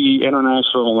as the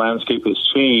international landscape has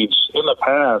changed, in the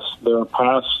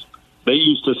past, they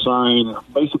used to sign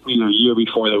basically a year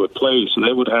before they would play, so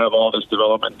they would have all this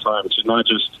development time. So not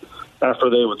just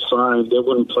after they would sign, they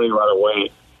wouldn't play right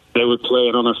away. They would play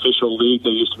an unofficial league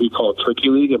that used to be called Tricky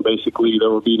League, and basically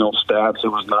there would be no stats. It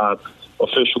was not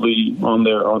officially on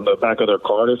the back of their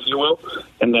card, if you will.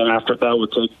 And then after that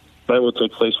would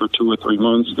take place for 2 or 3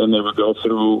 months. Then they would go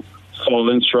through fall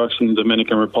instruction in the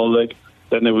Dominican Republic.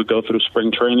 Then they would go through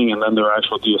spring training and then their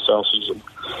actual DSL season.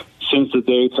 Since the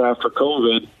dates after the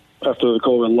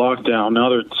COVID lockdown, now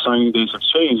their signing dates have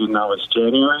changed and now it's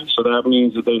January. So that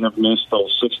means that they have missed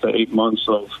those 6 to 8 months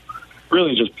of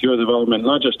really just pure development,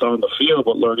 not just on the field,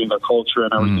 but learning the culture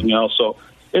and everything else. So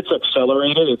it's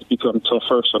accelerated. It's become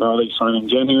tougher. So now they sign in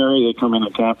January. They come into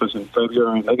campus in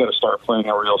February, and they got to start playing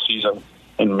a real season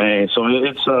in May. So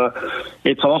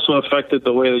it's also affected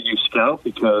the way that you scout,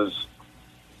 because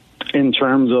in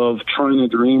terms of trying to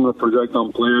dream or project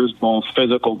on players, both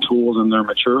physical tools and their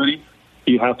maturity,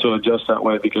 you have to adjust that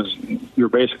way because you're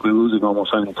basically losing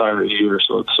almost an entire year.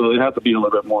 So they have to be a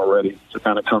little bit more ready to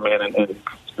kind of come in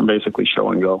and basically show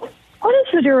and go. What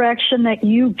is the direction that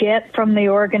you get from the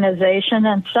organization?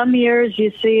 And some years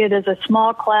you see it as a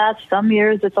small class, some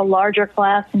years it's a larger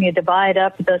class, and you divide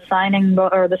up the signing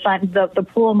or the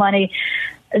pool money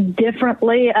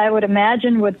differently. I would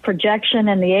imagine with projection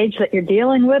and the age that you're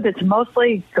dealing with, it's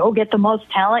mostly go get the most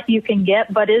talent you can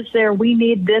get. But is there, we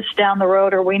need this down the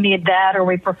road, or we need that, or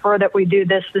we prefer that we do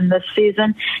this in this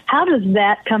season? How does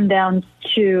that come down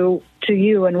to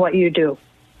you and what you do?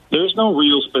 There's no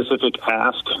real specific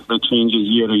ask that changes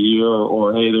year to year,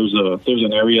 or hey, there's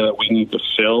an area that we need to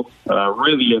fill.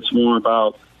 Really, it's more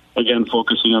about, again,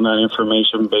 focusing on that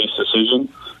information-based decision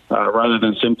rather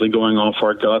than simply going off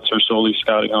our guts or solely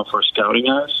scouting off our scouting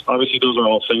eyes. Obviously, those are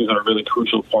all things that are really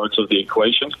crucial parts of the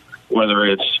equation, whether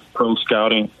it's pro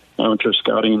scouting, amateur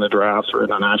scouting in the draft, or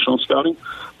international scouting.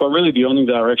 But really, the only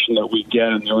direction that we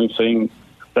get and the only thing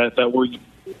that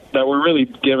we're really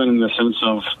given in the sense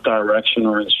of direction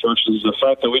or instructions is the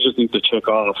fact that we just need to check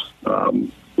off.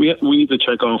 We need to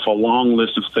check off a long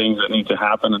list of things that need to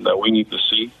happen and that we need to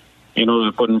see in order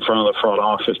to put in front of the front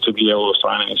office to be able to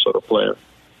sign any sort of player.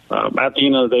 At the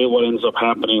end of the day, what ends up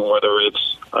happening, whether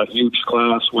it's a huge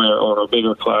class or a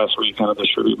bigger class where you kind of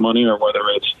distribute money, or whether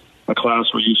it's a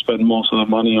class where you spend most of the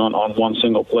money on one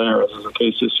single player, as is the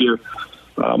case this year,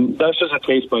 that's just a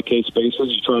case-by-case basis.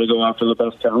 You try to go after the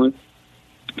best talent.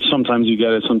 Sometimes you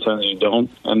get it, sometimes you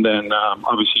don't. And then,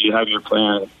 obviously, you have your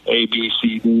plan A, B,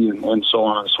 C, D, and so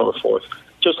on and so forth.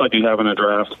 Just like you have in a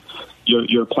draft,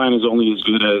 your plan is only as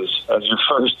good as your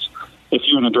first. If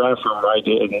you're in a draft room, right,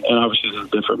 and obviously it's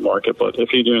a different market, but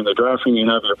if you're doing the drafting, you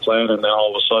have your plan, and then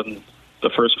all of a sudden the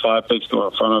first 5 picks go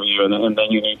in front of you, and then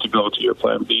you need to go to your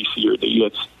plan B, C, or D.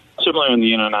 It's similar on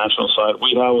the international side.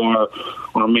 We have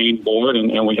our main board,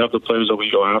 and we have the players that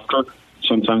we go after.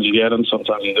 Sometimes you get them,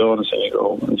 sometimes you don't, and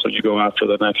so you go after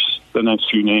the next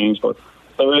few names. But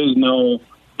there is no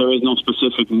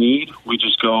specific need. We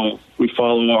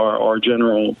follow our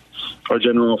general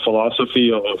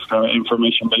philosophy of kind of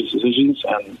information-based decisions,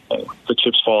 and the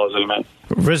chips fall as they may.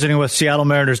 Visiting with Seattle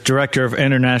Mariners Director of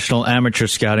International Amateur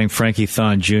Scouting, Frankie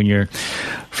Thon Jr.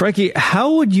 Frankie,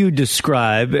 how would you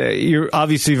describe, you're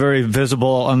obviously very visible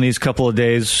on these couple of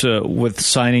days with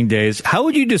signing days, how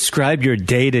would you describe your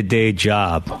day-to-day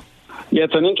job? Yeah,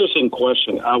 it's an interesting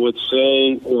question. I would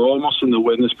say we're almost in the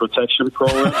witness protection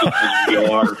program because we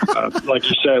are, like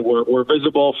you said, we're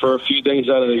visible for a few days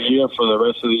out of the year. For the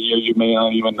rest of the year, you may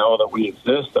not even know that we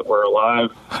exist, that we're alive.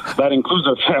 That includes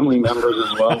our family members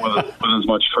as well, with as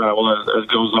much travel as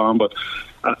goes on. But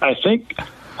I think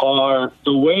the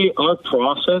way our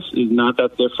process is not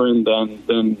that different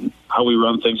than how we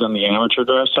run things on the amateur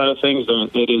draft side of things.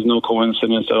 It is no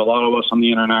coincidence that a lot of us on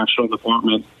the international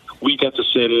department, we get to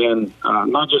sit in,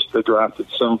 not just the draft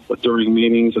itself, but during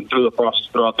meetings and through the process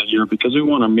throughout the year, because we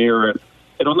want to mirror it.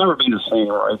 It'll never be the same,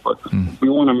 right? But we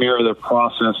want to mirror the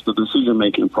process, the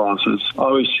decision-making process.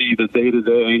 Obviously, the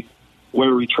day-to-day,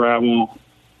 where we travel,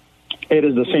 it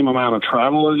is the same amount of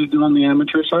travel as you do on the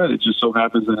amateur side. It just so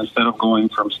happens that instead of going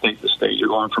from state to state, you're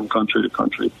going from country to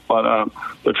country. But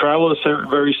the travel is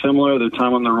very similar. The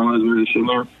time on the road is very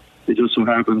similar. It just so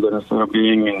happens that instead of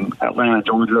being in Atlanta,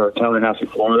 Georgia, or Tallahassee,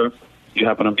 Florida, you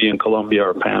happen to be in Colombia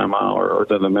or Panama or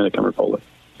the Dominican Republic.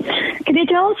 Can you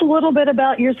tell us a little bit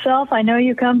about yourself? I know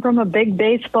you come from a big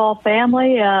baseball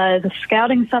family. Is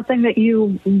scouting something that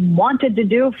you wanted to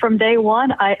do from day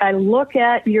one? I look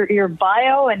at your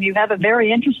bio, and you have a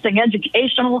very interesting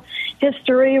educational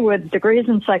history with degrees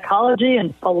in psychology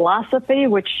and philosophy,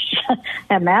 which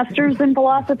a master's in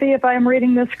philosophy, if I'm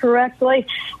reading this correctly.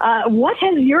 What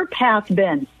has your path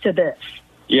been to this?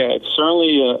 Yeah, it's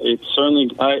certainly.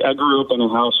 I grew up in a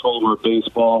household where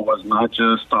baseball was not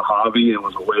just a hobby; it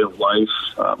was a way of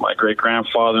life. My great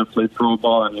grandfather played pro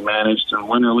ball, and he managed in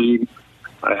Winter League.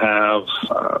 I have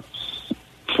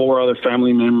 4 4 other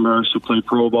family members who played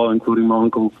pro ball, including my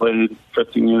uncle, who played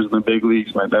 15 years in the big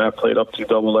leagues. My dad played up to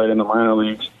AA in the minor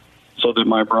leagues. So did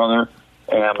my brother,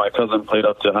 and my cousin played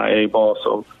up to high A ball.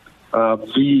 So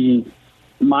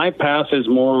my path is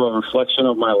more of a reflection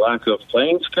of my lack of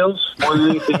playing skills more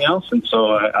than anything else, and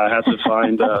so I had to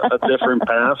find a different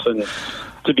path. And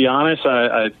to be honest,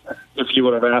 if you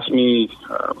would have asked me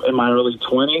in my early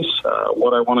 20s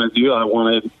what I wanted to do, I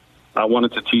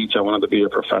wanted to teach. I wanted to be a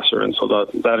professor, and so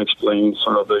that explains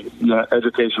sort of the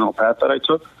educational path that I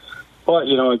took. But,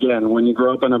 again, when you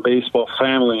grow up in a baseball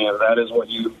family and that is what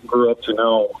you grew up to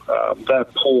know, that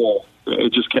pull,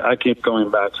 I kept going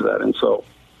back to that. And so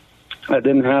I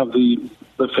didn't have the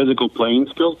physical playing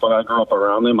skills, but I grew up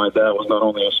around them. My dad was not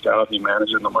only a scout, he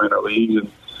managed in the minor leagues,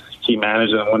 and he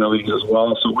managed in the winter leagues as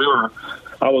well. So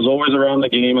I was always around the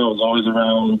game. I was always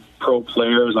around pro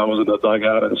players. I was in the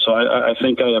dugout. And so I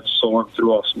think I absorbed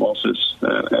through osmosis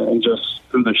and just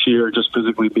through the sheer, just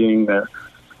physically being there.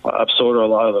 I absorbed a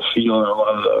lot of the feel and a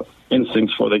lot of the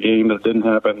instincts for the game that didn't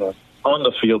happen on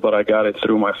the field, but I got it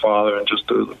through my father and just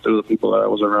through the people that I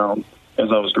was around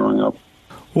as I was growing up.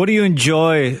 What do you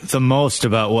enjoy the most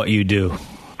about what you do?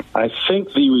 I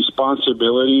think the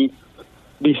responsibility,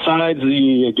 besides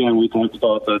again, we talked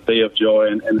about the day of joy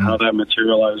and how that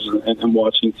materializes and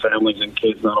watching families and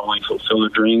kids not only fulfill their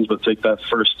dreams, but take that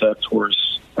first step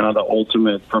towards the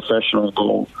ultimate professional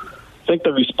goal. I think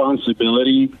the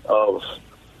responsibility of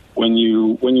when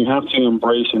you have to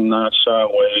embrace and not shy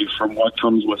away from what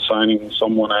comes with signing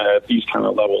someone at these kind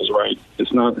of levels, right? It's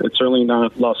certainly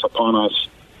not lost upon us,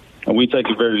 and we take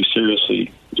it very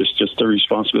seriously. Just the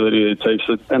responsibility it takes,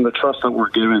 and the trust that we're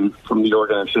given from the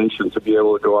organization to be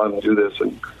able to go out and do this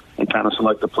and kind of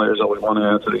select the players that we want to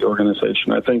add to the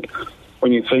organization. I think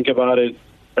when you think about it,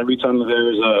 every time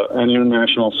there's an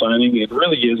international signing, it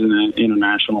really is an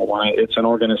international one. It's an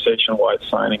organization-wide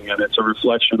signing, and it's a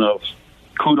reflection of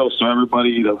kudos to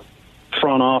everybody, the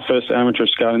front office, amateur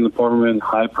scouting department,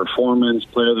 high performance,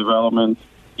 player development,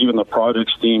 even the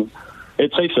projects team.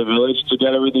 It takes a village to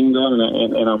get everything done,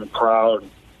 and I'm proud,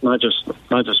 not just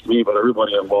me, but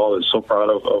everybody involved is so proud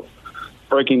of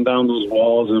breaking down those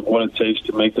walls and what it takes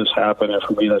to make this happen. And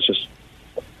for me,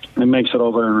 it makes it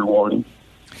all very rewarding.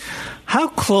 How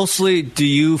closely do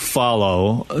you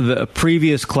follow the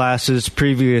previous classes,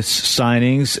 previous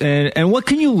signings, and what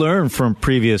can you learn from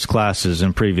previous classes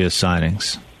and previous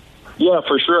signings? Yeah,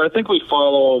 for sure. I think we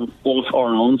follow both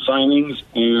our own signings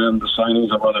and the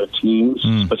signings of other teams,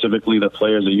 specifically the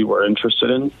players that you were interested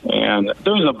in. And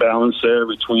there's a balance there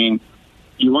between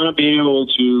you want to be able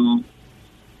to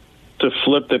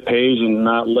flip the page and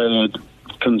not let it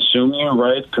consume you,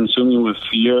 right? Consume you with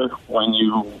fear when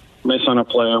you miss on a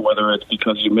player, whether it's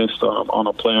because you missed on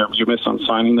a player, you missed on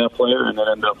signing that player and it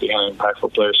ended up being an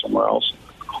impactful player somewhere else,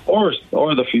 or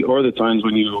the times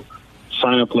when you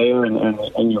sign a player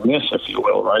and you miss, if you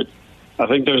will, right? I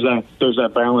think there's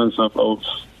that balance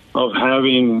of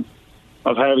having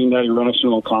that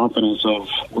irrational confidence of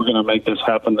we're going to make this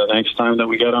happen the next time that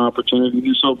we get an opportunity to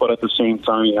do so, but at the same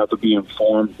time you have to be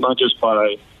informed not just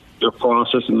by your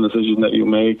process and the decision that you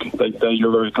make that you're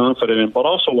very confident in, but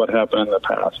also what happened in the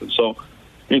past. And so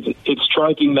it's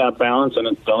striking that balance, and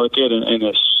it's delicate, and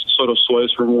it sort of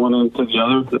sways from one end to the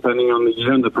other, depending on the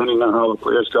year and depending on how the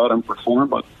players go out and perform.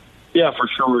 But yeah, for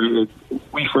sure,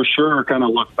 we for sure kind of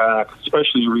look back,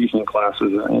 especially recent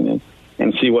classes,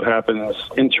 and see what happens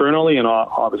internally and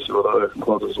obviously with other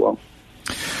clubs as well.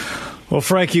 Well,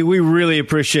 Frankie, we really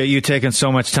appreciate you taking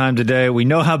so much time today. We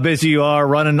know how busy you are,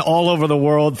 running all over the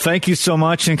world. Thank you so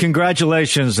much, and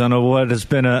congratulations on what has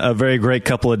been a very great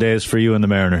couple of days for you and the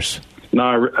Mariners.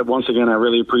 No, once again, I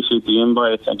really appreciate the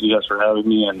invite. Thank you guys for having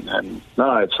me, and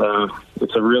no, it's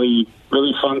a really,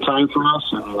 really fun time for us,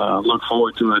 and look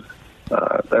forward to it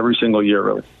every single year,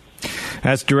 really.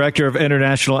 As Director of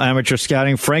International Amateur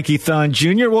Scouting, Frankie Thon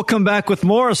Jr. We'll come back with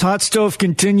more as Hot Stove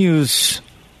continues.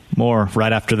 More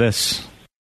right after this.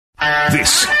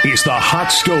 This is the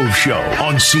Hot Stove Show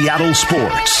on Seattle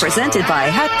Sports. Presented by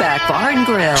Hatback Bar and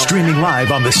Grill. Streaming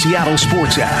live on the Seattle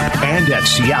Sports app and at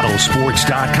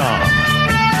seattlesports.com.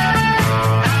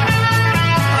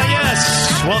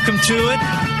 Yes, welcome to it.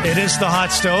 It is the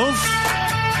Hot Stove.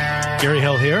 Gary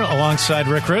Hill here alongside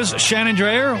Rick Riz. Shannon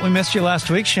Dreyer, we missed you last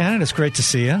week. Shannon, it's great to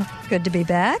see you. Good to be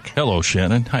back. Hello,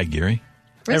 Shannon. Hi, Gary.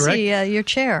 Rizzy, your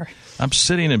chair. I'm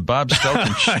sitting in Bob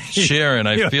Stelton's chair, and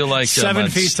I feel like 7 I'm on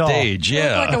feet stage. Tall. Yeah, You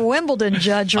look like a Wimbledon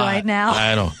judge right now.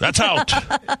 I know. That's out.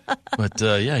 But,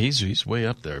 yeah, he's way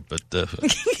up there. But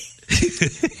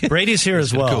Brady's here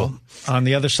as well, cool. On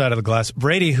the other side of the glass.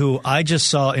 Brady, who I just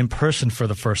saw in person for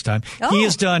the first time. Oh. He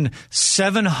has done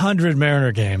 700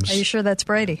 Mariner games. Are you sure that's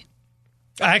Brady?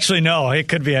 Actually, no, it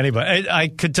could be anybody. I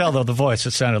could tell, though, the voice,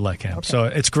 it sounded like him. Okay. So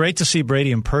it's great to see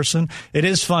Brady in person. It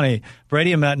is funny.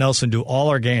 Brady and Matt Nelson do all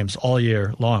our games all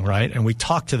year long, right? And we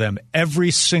talk to them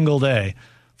every single day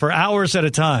for hours at a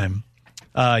time,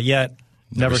 yet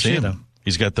never see them.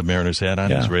 He's got the Mariners hat on.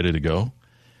 Yeah. He's ready to go.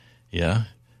 Yeah.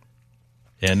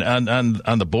 And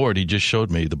on the board, he just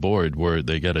showed me the board where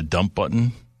they got a dump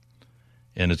button,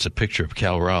 and it's a picture of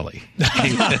Cal Raleigh. That's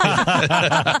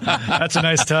a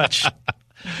nice touch.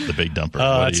 The big dumper.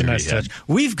 Oh, that's a nice touch.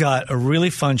 We've got a really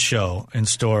fun show in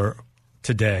store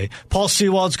today. Paul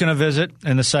Sewald's going to visit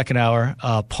in the second hour.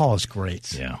 Paul is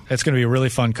great. Yeah. It's going to be a really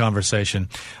fun conversation.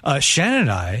 Shannon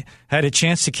and I had a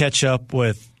chance to catch up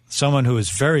with someone who is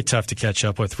very tough to catch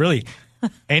up with, really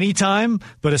anytime,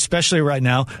 but especially right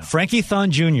now. Yeah. Frankie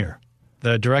Thon Jr.,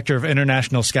 the director of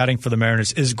international scouting for the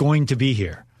Mariners, is going to be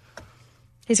here.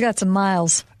 He's got some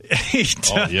miles.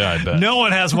 Oh, yeah, I bet. No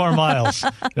one has more miles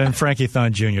than Frankie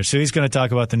Thon Jr. So he's going to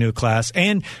talk about the new class.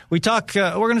 And we're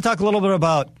going to talk a little bit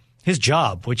about his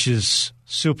job, which is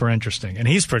super interesting. And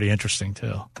he's pretty interesting,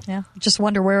 too. Yeah, just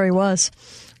wonder where he was.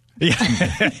 Yeah.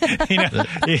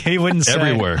 He wouldn't say.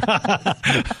 Everywhere.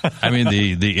 I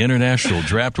mean, the international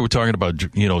draft, we're talking about,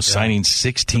 signing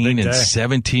 16 and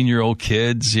 17-year-old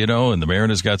kids, and the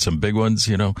Mariners got some big ones,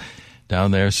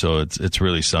 down there. So it's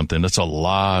really something. That's a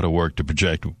lot of work to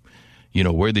project,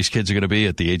 where these kids are going to be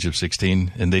at the age of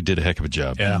 16, and they did a heck of a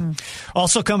job. Yeah. Mm-hmm.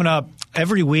 Also coming up,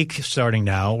 every week starting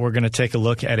now, we're going to take a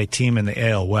look at a team in the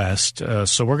AL West.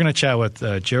 So we're going to chat with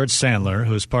Jared Sandler,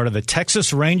 who's part of the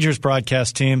Texas Rangers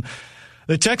broadcast team.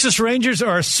 The Texas Rangers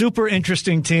are a super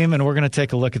interesting team, and we're going to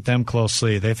take a look at them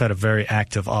closely. They've had a very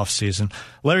active offseason.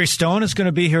 Larry Stone is going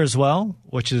to be here as well,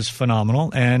 which is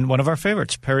phenomenal. And one of our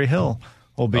favorites, Perry Hill,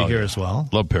 will be here as well.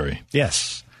 Love Perry.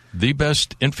 Yes. The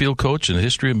best infield coach in the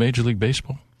history of Major League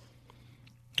Baseball?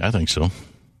 I think so.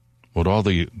 With all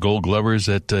the Gold Glovers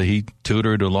that he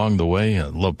tutored along the way, I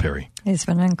love Perry. He's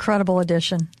been an incredible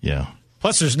addition. Yeah.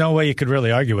 Plus, there's no way you could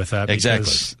really argue with that.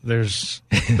 Exactly. There's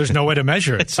no way to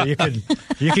measure it. So you can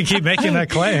keep making that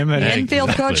claim. And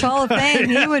Infield Coach Hall of Fame,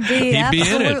 he would be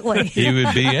absolutely. He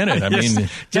would be in it. I mean,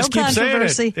 just no keep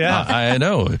controversy. saying it. Yeah. I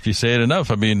know. If you say it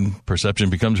enough,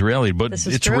 perception becomes reality. But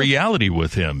it's true. Reality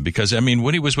with him because,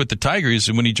 when he was with the Tigers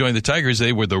and when he joined the Tigers,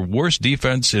 they were the worst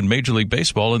defense in Major League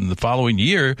Baseball. And the following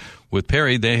year with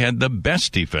Perry, they had the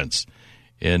best defense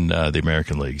in the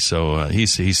American League. So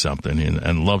he's something,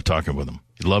 and love talking with him.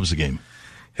 He loves the game.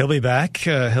 He'll be back.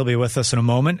 He'll be with us in a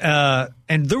moment.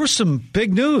 And there was some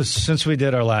big news since we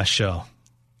did our last show.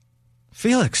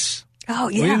 Felix. Oh,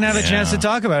 yeah. We didn't have a chance to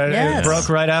talk about it. Yes. It broke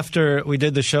right after we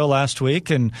did the show last week,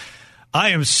 and I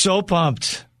am so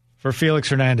pumped for Felix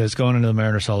Hernandez going into the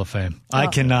Mariners Hall of Fame. I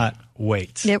cannot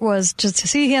wait. It was just to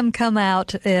see him come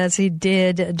out as he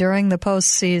did during the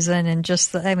postseason and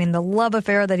just, the love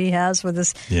affair that he has with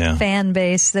his fan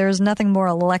base. There's nothing more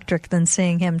electric than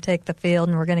seeing him take the field,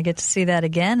 and we're going to get to see that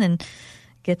again and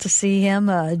get to see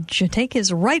him take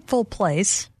his rightful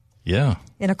place. Yeah.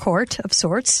 In a court of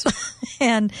sorts.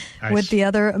 And nice. With the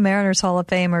other Mariners Hall of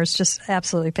Famers, just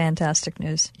absolutely fantastic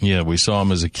news. Yeah, we saw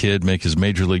him as a kid make his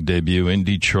Major League debut in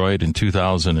Detroit in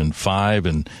 2005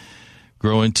 and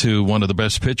grow into one of the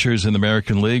best pitchers in the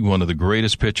American League, one of the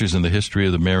greatest pitchers in the history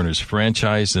of the Mariners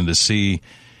franchise. And to see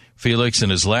Felix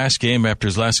in his last game, after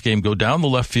his last game, go down the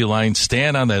left field line,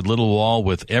 stand on that little wall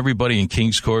with everybody in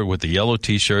Kings Court with the yellow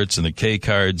T-shirts and the K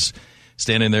cards,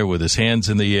 standing there with his hands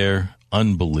in the air.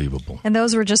 Unbelievable. And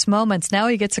those were just moments. Now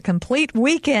he gets a complete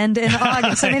weekend in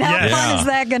August. How fun is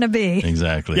that going to be?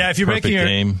 Exactly. Yeah, if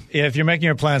you're making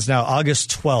your plans now,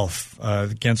 August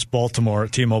 12th against Baltimore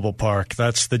at T-Mobile Park.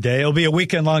 That's the day. It'll be a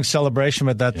weekend-long celebration,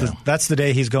 but that's the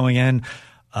day he's going in.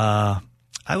 I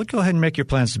would go ahead and make your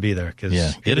plans to be there because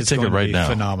get a ticket right now.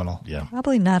 Phenomenal. Yeah,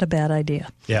 probably not a bad idea.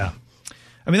 Yeah,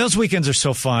 those weekends are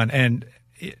so fun, and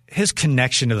his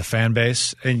connection to the fan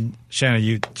base. And Shannon,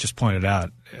 you just pointed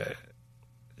out.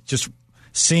 Just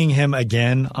seeing him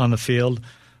again on the field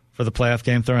for the playoff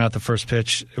game, throwing out the first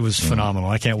pitch, it was phenomenal.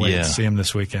 I can't wait to see him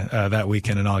this weekend, that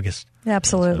weekend in August.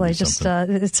 Absolutely. Just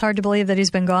it's hard to believe that he's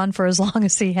been gone for as long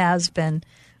as he has been.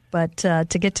 But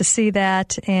to get to see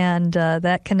that and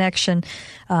that connection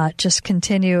just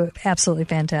continue, absolutely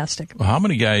fantastic. Well, how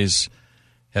many guys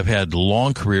have had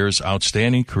long careers,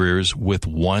 outstanding careers with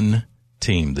one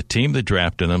team? The team that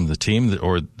drafted him, the team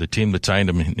that signed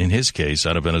him, in his case,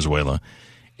 out of Venezuela,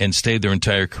 and stayed their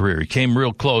entire career. He came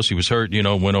real close. He was hurt,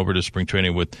 went over to spring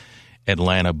training with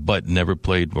Atlanta, but never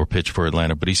played or pitched for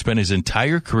Atlanta. But he spent his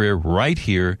entire career right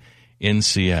here in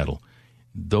Seattle.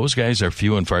 Those guys are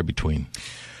few and far between.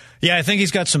 Yeah, I think he's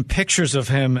got some pictures of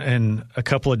him in a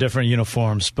couple of different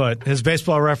uniforms, but his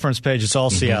Baseball Reference page, it's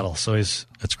all Seattle, so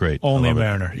that's great. Only a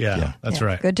Mariner. Yeah, that's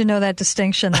right. Good to know that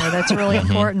distinction there. That's really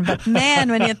important. But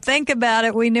man, when you think about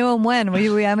it, we knew him when.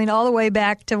 I mean, all the way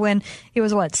back to when he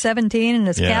was, 17, and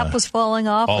his cap was falling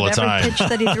off all with every pitch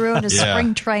that he threw in his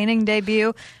spring training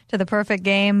debut to the perfect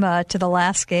game, to the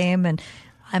last game. And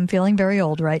I'm feeling very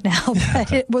old right now,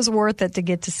 but it was worth it to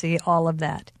get to see all of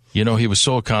that. He was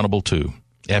so accountable, too.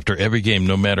 After every game,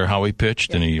 no matter how he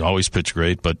pitched, and he always pitched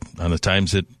great, but on the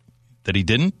times that he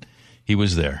didn't, he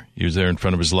was there. He was there in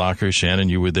front of his locker. Shannon,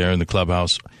 you were there in the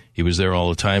clubhouse. He was there all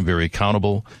the time, very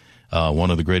accountable.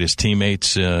 One of the greatest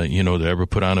teammates, to ever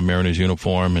put on a Mariners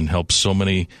uniform, and helped so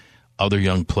many other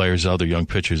young players, other young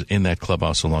pitchers in that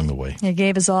clubhouse along the way. He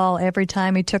gave his all every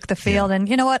time he took the field. And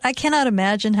you know what? I cannot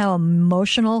imagine how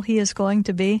emotional he is going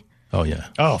to be. Oh, yeah.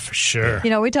 Oh, for sure.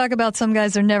 We talk about some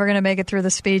guys are never going to make it through the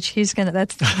speech. He's going to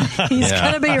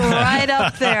be right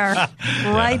up there,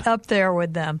 up there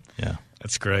with them. Yeah.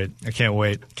 That's great. I can't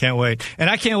wait. And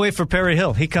I can't wait for Perry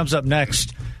Hill. He comes up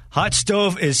next. Hot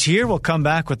Stove is here. We'll come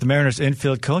back with the Mariners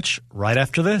infield coach right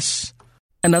after this.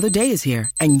 Another day is here,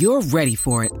 and you're ready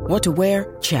for it. What to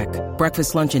wear? Check.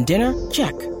 Breakfast, lunch, and dinner?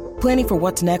 Check. Planning for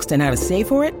what's next and how to save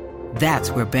for it?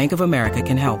 That's where Bank of America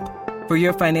can help. For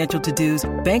your financial to-dos,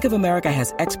 Bank of America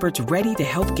has experts ready to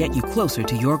help get you closer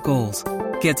to your goals.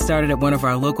 Get started at one of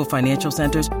our local financial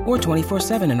centers or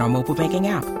 24/7 in our mobile banking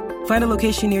app. Find a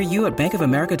location near you at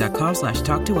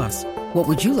bankofamerica.com/talktous. What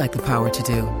would you like the power to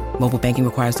do? Mobile banking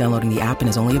requires downloading the app and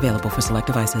is only available for select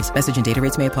devices. Message and data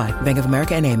rates may apply. Bank of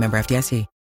America N.A., member FDIC.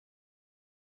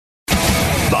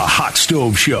 The Hot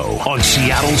Stove Show on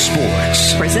Seattle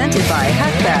Sports. Presented by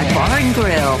Hatback Bar and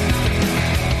Grill.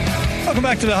 Welcome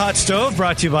back to the Hot Stove,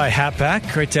 brought to you by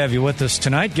Hatback. Great to have you with us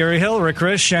tonight. Gary Hill, Rick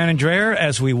Risch, Shannon Drayer,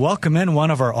 as we welcome in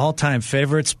one of our all-time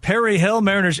favorites, Perry Hill,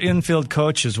 Mariners infield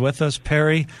coach, is with us.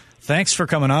 Perry, thanks for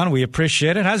coming on. We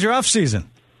appreciate it. How's your off-season?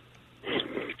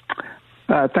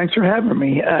 Thanks for having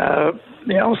me.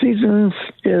 The off-season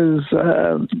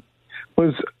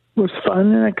was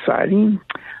fun and exciting,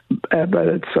 but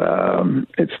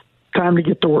it's time to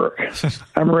get to work.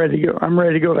 I'm ready to go. I'm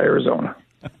ready to go to Arizona.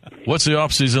 What's the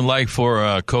offseason like for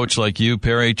a coach like you,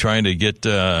 Perry, trying to get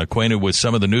acquainted with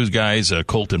some of the news guys?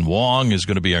 Colton Wong is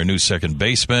going to be our new second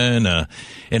baseman.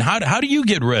 And how do you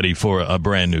get ready for a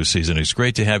brand new season? It's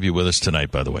great to have you with us tonight,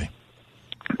 by the way.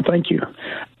 Thank you.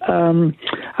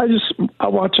 I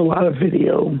watch a lot of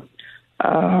video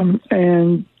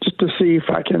and just to see if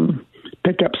I can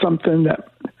pick up something that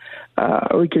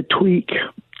we could tweak,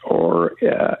 or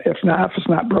if it's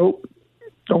not broke,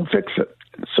 don't fix it.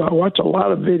 So I watch a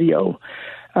lot of video,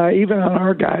 even on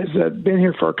our guys that have been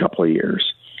here for a couple of years,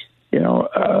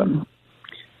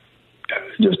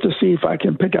 just to see if I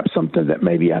can pick up something that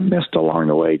maybe I missed along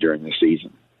the way during the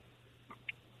season.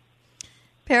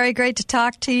 Perry, great to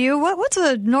talk to you. What's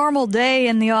a normal day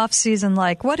in the off season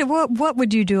like? What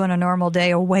would you do on a normal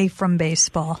day away from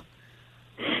baseball?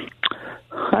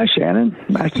 Hi, Shannon.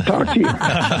 Nice to talk to you.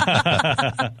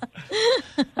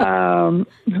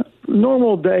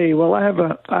 Normal day. Well, I have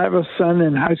a son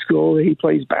in high school. He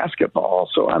plays basketball,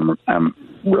 so I'm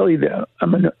really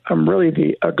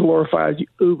a glorified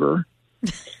Uber.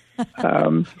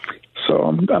 So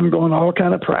I'm going to all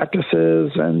kind of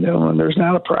practices, and when there's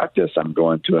not a practice, I'm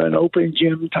going to an open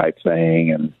gym type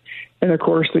thing, and of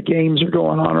course the games are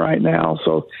going on right now,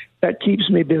 so that keeps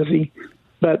me busy.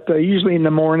 But usually in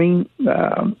the morning,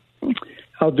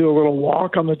 I'll do a little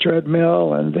walk on the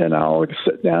treadmill, and then I'll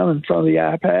sit down in front of the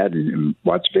iPad and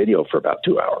watch video for about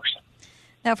 2 hours.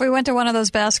 Now, if we went to one of those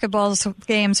basketball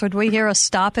games, would we hear a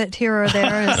stop it here or there?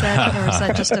 Or is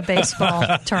that just a baseball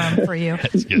term for you?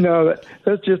 No,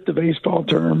 that's just a baseball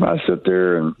term. I sit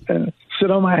there and sit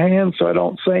on my hands so I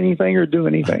don't say anything or do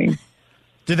anything.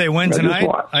 Did they win tonight?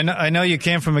 I know you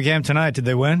came from a game tonight. Did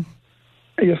they win?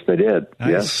 Yes, they did. Nice.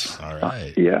 Yes. All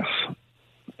right. Yes.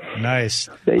 Nice.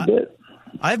 They did.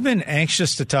 I've been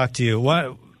anxious to talk to you.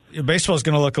 Baseball is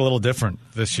going to look a little different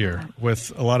this year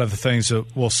with a lot of the things that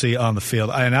we'll see on the field.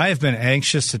 And I have been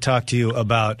anxious to talk to you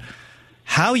about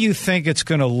how you think it's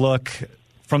going to look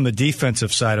from the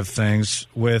defensive side of things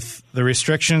with the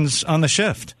restrictions on the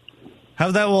shift.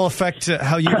 How that will affect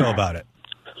how you go about it.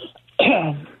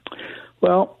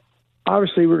 Well,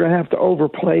 obviously we're going to have to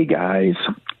overplay guys,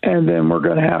 and then we're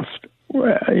going to have,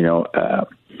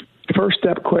 first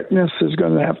step quickness is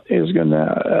going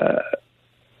to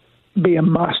be a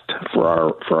must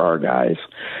for our guys.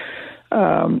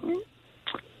 For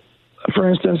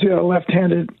instance, you got a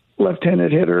left-handed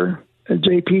hitter.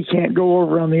 JP can't go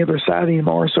over on the other side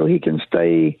anymore, so he can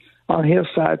stay on his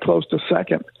side close to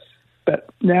second. but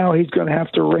now he's going to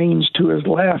have to range to his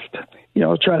left,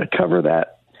 try to cover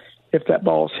that if that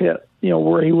ball's hit,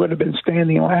 where he would have been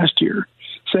standing last year.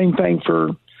 Same thing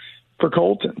for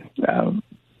Colton.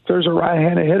 There's a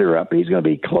right-handed hitter up. He's going to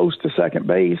be close to second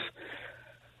base.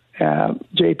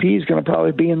 JP is going to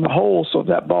probably be in the hole, so if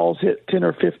that ball's hit 10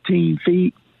 or 15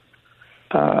 feet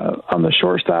on the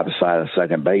shortstop side of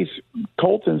second base,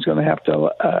 Colton's going to have to,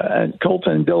 and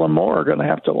Colton and Dylan Moore are going to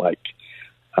have to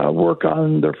work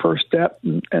on their first step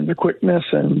and the quickness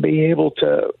and be able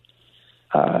to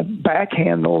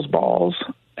backhand those balls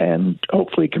and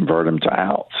hopefully convert them to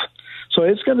outs. So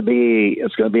it's going to be a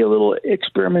little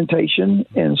experimentation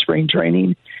in spring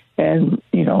training, and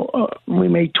we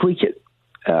may tweak it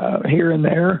here and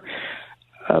there,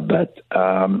 but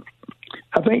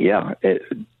I think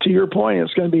to your point,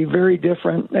 it's going to be very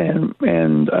different, and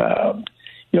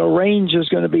range is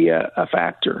going to be a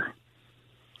factor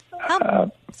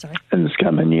in this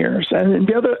coming years. And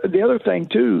the other thing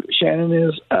too, Shannon,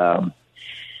 is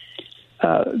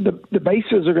the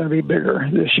bases are going to be bigger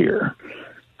this year.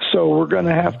 So we're going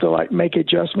to have to make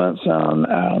adjustments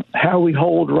on how we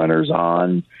hold runners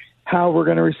on, how we're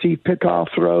going to receive pickoff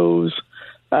throws.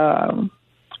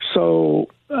 So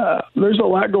there's a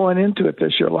lot going into it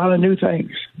this year, a lot of new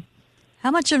things. How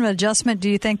much of an adjustment do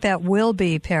you think that will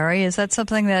be, Perry? Is that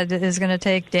something that is going to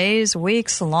take days,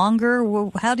 weeks, longer?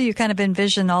 How do you kind of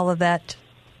envision all of that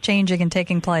changing and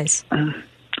taking place?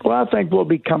 Well, I think we'll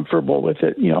be comfortable with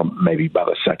it, maybe by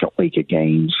the second week of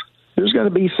games. There's going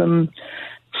to be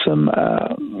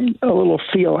a little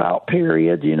feel out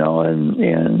period,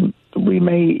 and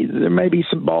there may be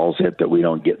some balls hit that we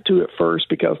don't get to at first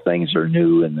because things are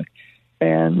new, and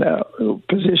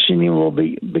positioning will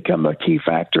become a key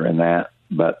factor in that.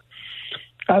 But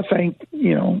I think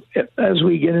as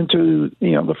we get into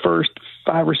the first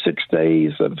 5 or 6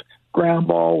 days of ground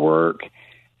ball work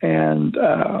and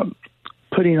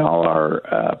putting all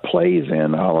our plays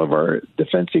in, all of our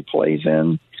defensive plays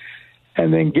in,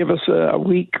 and then give us a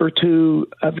week or two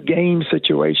of game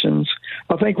situations,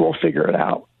 I think we'll figure it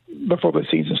out before the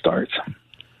season starts.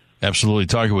 Absolutely.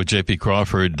 Talking with J.P.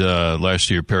 Crawford last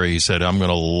year, Perry, he said, I'm going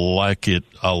to like it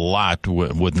a lot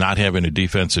with not having a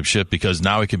defensive shift because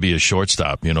now it could be a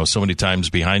shortstop. So many times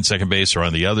behind second base or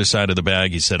on the other side of the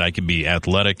bag, he said, I can be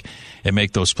athletic and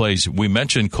make those plays. We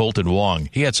mentioned Kolten Wong.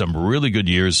 He had some really good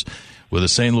years with the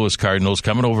St. Louis Cardinals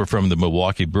coming over from the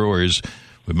Milwaukee Brewers.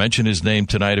 We mentioned his name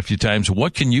tonight a few times.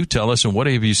 What can you tell us, and what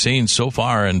have you seen so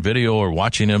far in video or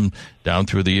watching him down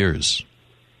through the years?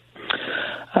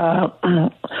 Well,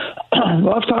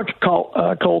 I've talked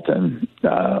to Colton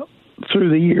through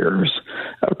the years.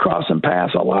 I've crossed him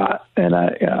paths a lot, and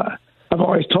I've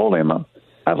always told him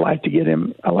I'd like to get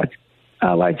him. I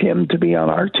like him to be on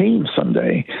our team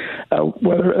someday.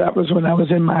 Whether that was when I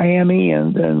was in Miami,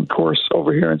 and then of course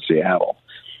over here in Seattle.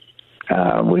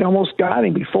 We almost got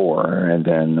him before, and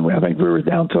then I think we were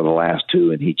down to the last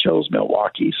two, and he chose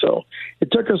Milwaukee. So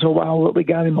it took us a while, but we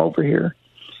got him over here.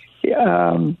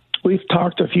 We've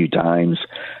talked a few times.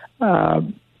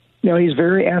 He's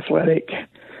very athletic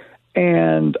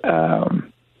and a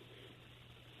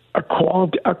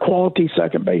quality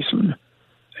second baseman.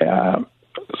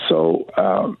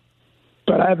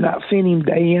 But I've not seen him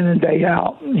day in and day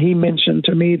out. He mentioned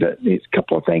to me that a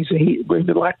couple of things that he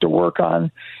would like to work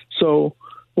on. So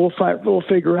we'll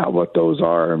figure out what those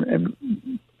are and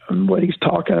what he's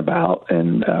talking about,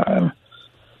 and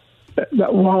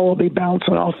that ball will be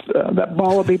bouncing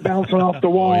off the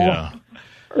wall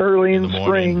early in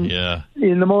spring.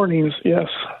 In the mornings. Yes.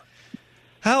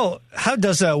 How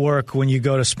does that work when you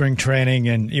go to spring training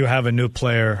and you have a new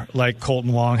player like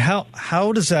Kolten Wong?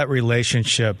 How does that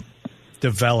relationship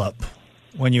develop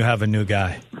when you have a new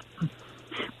guy?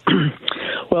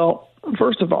 Well,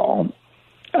 first of all,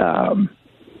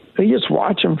 you just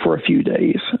watch him for a few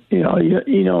days. You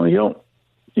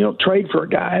don't trade for a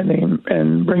guy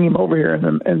and bring him over here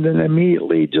and then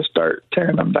immediately just start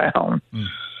tearing him down.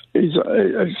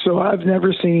 So I've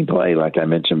never seen him play, like I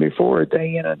mentioned before,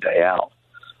 day in and day out.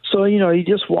 So, you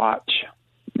just watch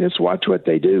what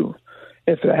they do.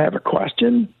 If they have a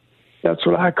question, that's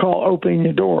what I call opening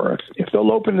the door. If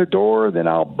they'll open the door, then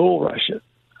I'll bull rush it.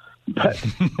 But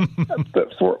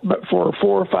for 4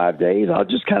 or 5 days, I'll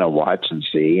just kind of watch and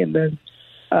see, and then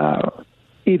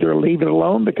either leave it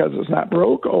alone because it's not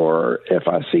broke, or if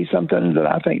I see something that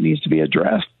I think needs to be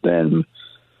addressed, then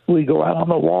we go out on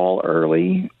the wall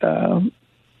early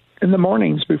in the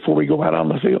mornings before we go out on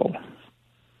the field.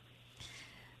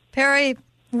 Perry,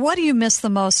 What do you miss the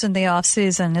most in the off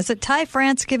season? Is it Ty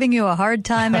France giving you a hard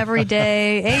time every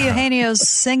day? A. Eugenio's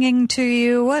singing to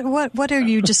you? What are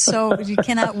you just so you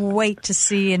cannot wait to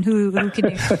see? And who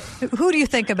do you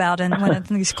think about in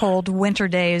these cold winter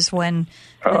days when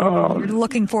you're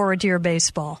looking forward to your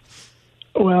baseball?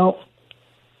 Well,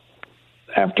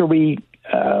 after we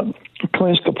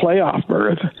clinched the playoff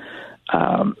berth,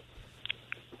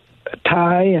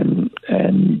 Ty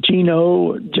and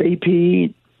Gino,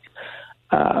 JP.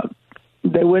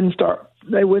 They wouldn't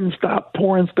stop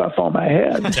pouring stuff on my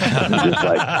head. It was just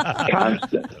like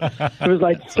constant. It was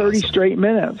like 30 straight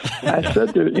minutes. I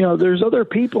said, there's other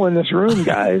people in this room,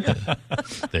 guys.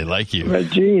 They like you. But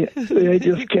gee, they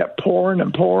just kept pouring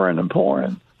and pouring and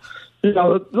pouring.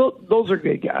 Those are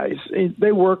good guys.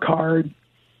 They work hard,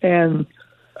 and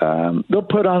they'll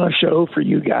put on a show for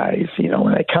you guys,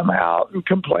 when they come out and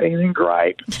complain and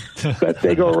gripe. But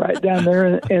they go right down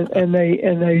there and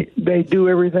they do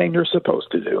everything they're supposed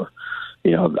to do.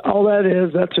 All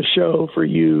that's a show for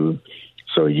you,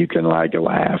 so you can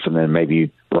laugh and then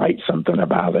maybe write something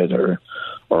about it or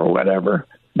whatever.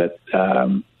 But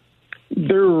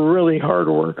they're really hard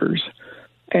workers,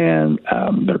 and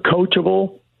they're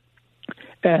coachable.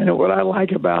 And what I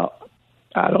like about,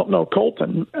 I don't know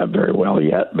Colton very well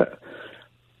yet, but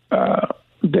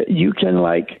that you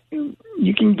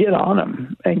can get on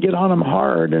them and get on them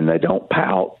hard, and they don't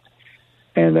pout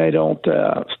and they don't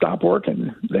stop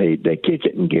working. They kick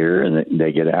it in gear and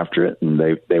they get after it, and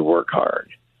they work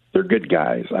hard. They're good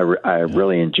guys. I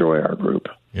really enjoy our group.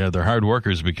 Yeah, they're hard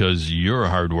workers because you're a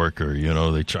hard worker.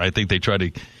 I think they try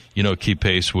to keep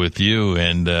pace with you,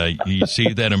 and you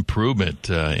see that improvement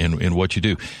in what you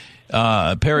do.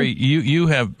 Perry, you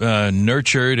have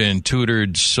nurtured and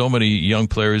tutored so many young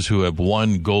players who have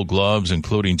won Gold Gloves,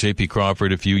 including J.P.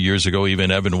 Crawford a few years ago,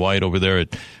 even Evan White over there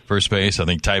at first base. I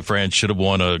think Ty France should have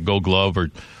won a Gold Glove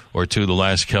or two the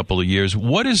last couple of years.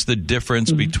 What is the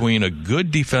difference between a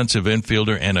good defensive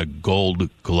infielder and a Gold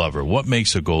Glover? What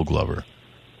makes a Gold Glover?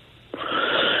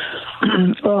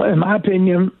 Well, in my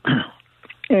opinion,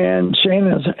 and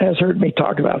Shannon has heard me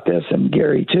talk about this, and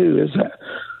Gary too, is that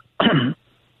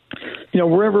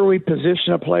wherever we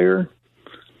position a player,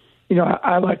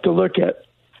 I like to look at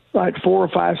 4 or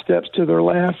 5 steps to their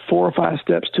left, 4 or 5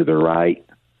 steps to their right,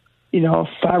 5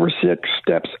 or 6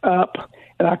 steps up,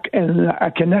 and I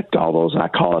connect all those, and I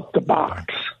call it the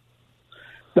box.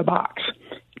 The box.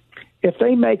 If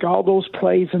they make all those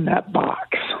plays in that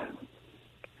box,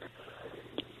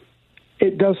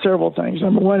 it does several things.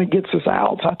 Number one, it gets us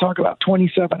outs. I talk about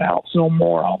 27 outs, no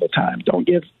more all the time. Don't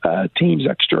give teams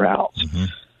extra outs. Mm-hmm.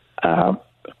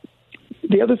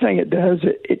 The other thing it does,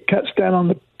 it cuts down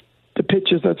on the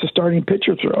pitches that the starting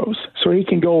pitcher throws, so he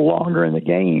can go longer in the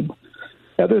game.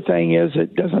 The other thing is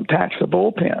it doesn't tax the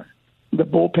bullpen. The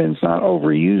bullpen's not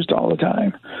overused all the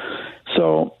time.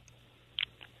 So,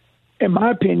 in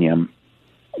my opinion,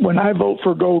 when I vote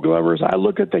for Gold Glovers, I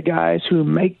look at the guys who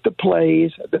make the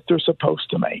plays that they're supposed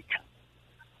to make.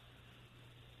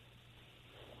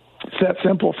 It's that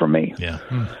simple for me. Yeah.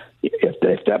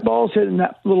 If that ball's hit in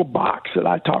that little box that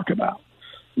I talk about,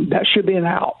 that should be an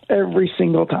out every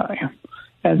single time.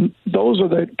 And those are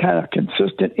the kind of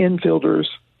consistent infielders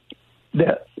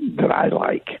that I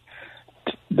like.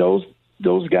 Those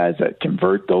guys that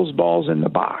convert those balls in the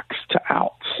box to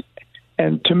outs.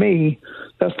 And to me,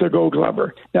 that's the Gold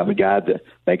Glover. Now, the guy that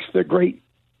makes the great,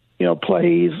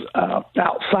 plays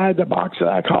outside the box that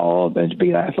I call, and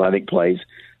be athletic plays,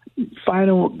 fine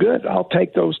and good. I'll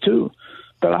take those too.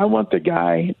 But I want the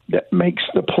guy that makes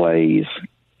the plays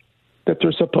that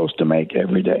they're supposed to make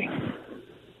every day.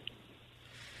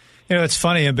 It's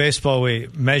funny, in baseball we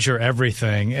measure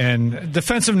everything, and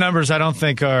defensive numbers I don't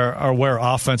think are where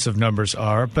offensive numbers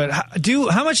are. But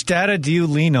how much data do you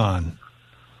lean on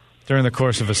during the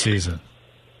course of a season?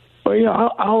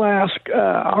 Well, I'll ask.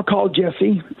 I'll call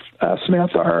Jesse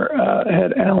Smith, our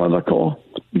head analytical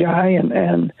guy,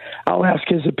 and I'll ask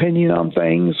his opinion on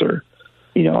things, or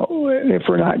if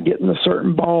we're not getting the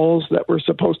certain balls that we're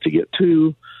supposed to get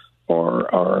to,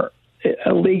 or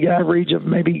a league average of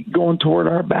maybe going toward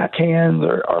our backhands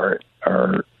or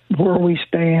where we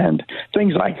stand,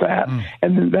 things like that.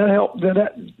 And then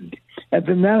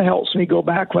that helps me go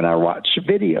back when I watch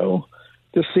video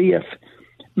to see if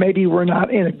maybe we're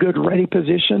not in a good ready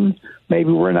position.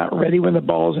 Maybe we're not ready when the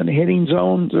ball's in the hitting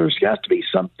zone. There's got to be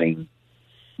something,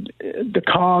 the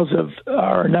cause of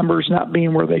our numbers not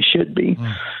being where they should be.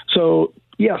 So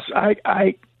yes,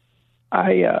 I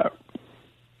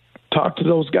talk to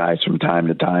those guys from time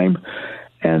to time,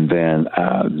 and then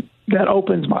that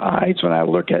opens my eyes when I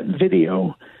look at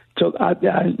video, so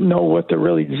I know what to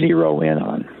really zero in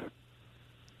on.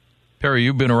 Perry,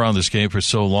 you've been around this game for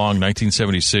so long.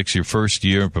 1976, your first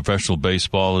year in professional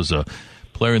baseball as a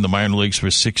player in the minor leagues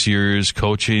for 6 years,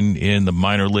 coaching in the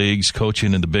minor leagues,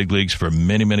 coaching in the big leagues for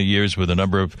many, many years with a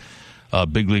number of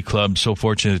big league clubs. So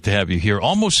fortunate to have you here.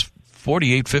 Almost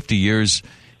 48, 50 years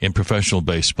in professional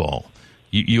baseball.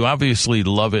 You obviously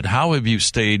love it. How have you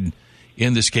stayed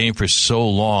in this game for so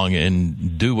long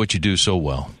and do what you do so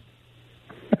well?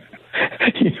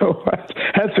 You know what?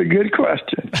 That's a good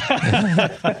question.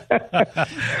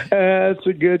 That's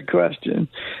a good question.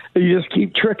 You just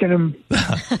keep tricking them.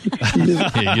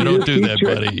 You don't do that,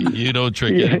 buddy. You don't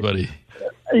trick anybody.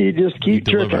 You just keep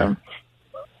tricking them.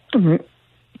 Mm-hmm.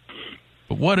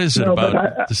 But what is it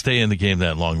about to stay in the game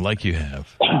that long, like you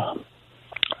have?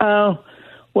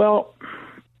 Well,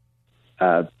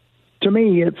 to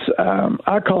me, it's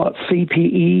I call it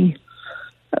CPE.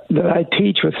 That I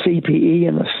teach with CPE,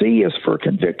 and the C is for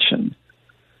conviction.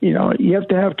 You know, you have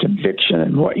to have conviction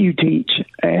in what you teach,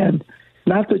 and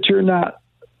not that you're not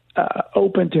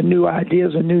open to new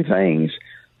ideas and new things,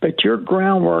 but your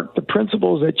groundwork, the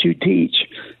principles that you teach,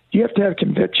 you have to have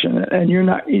conviction,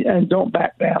 and don't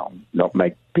back down. Don't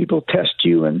make people test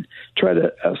you and try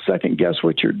to second guess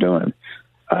what you're doing.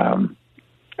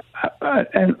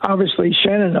 And obviously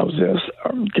Shannon knows this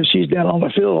because she's down on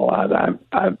the field a lot.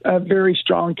 I have very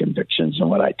strong convictions in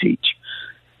what I teach,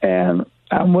 and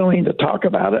I'm willing to talk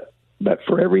about it. But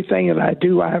for everything that I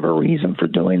do, I have a reason for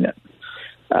doing it.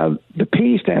 The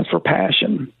P stands for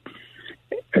passion.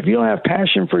 If you don't have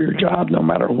passion for your job, no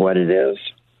matter what it is,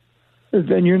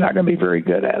 then you're not going to be very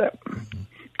good at it.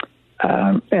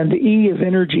 And the E is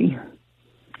energy.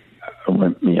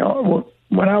 When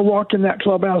I walk in that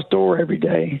clubhouse door every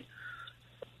day,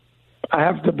 I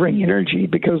have to bring energy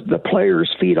because the players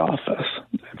feed off us,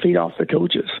 feed off the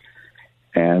coaches.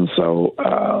 And so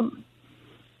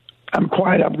I'm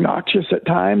quite obnoxious at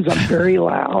times. I'm very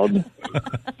loud.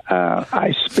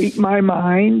 I speak my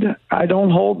mind. I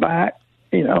don't hold back.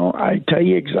 You know, I tell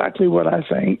you exactly what I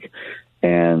think.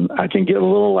 And I can get a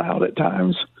little loud at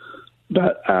times.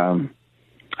 But I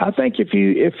think if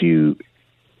you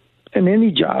in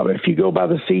any job, if you go by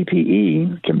the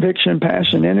CPE, conviction,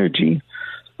 passion, energy,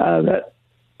 that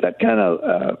kind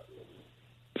of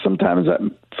sometimes that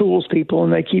fools people,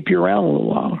 and they keep you around a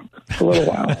little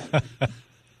while.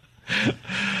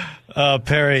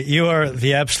 Perry, you are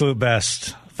the absolute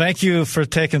best. Thank you for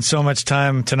taking so much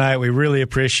time tonight. We really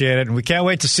appreciate it, and we can't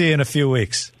wait to see you in a few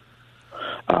weeks.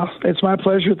 It's my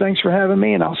pleasure. Thanks for having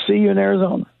me, and I'll see you in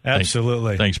Arizona.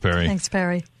 Absolutely. Thanks, Perry. Thanks,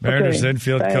 Perry. Mariners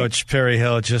infield coach Perry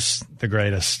Hill, just the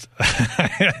greatest.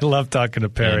 I love talking to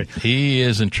Perry. And he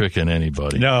isn't tricking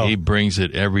anybody. No. He brings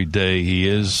it every day. He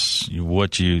is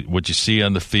what you see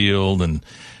on the field,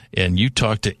 and you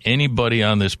talk to anybody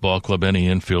on this ball club, any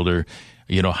infielder,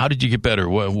 you know, how did you get better?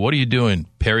 What are you doing?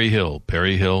 Perry Hill,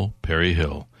 Perry Hill, Perry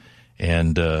Hill.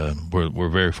 And we're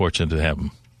very fortunate to have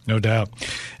him. No doubt.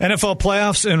 NFL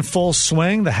playoffs in full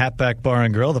swing. The Hatback Bar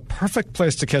and Grill, the perfect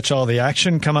place to catch all the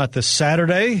action. Come out this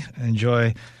Saturday.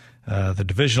 Enjoy the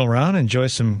divisional round. Enjoy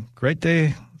some great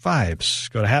day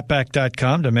vibes. Go to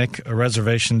hatback.com to make a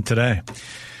reservation today.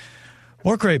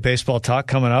 More great baseball talk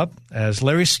coming up as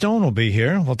Larry Stone will be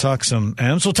here. We'll talk some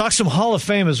M's. We'll talk some Hall of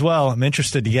Fame as well. I'm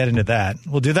interested to get into that.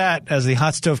 We'll do that as the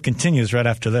Hot Stove continues right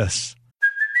after this.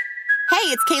 Hey,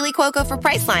 it's Kaylee Cuoco for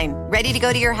Priceline. Ready to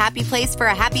go to your happy place for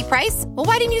a happy price? Well,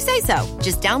 why didn't you say so?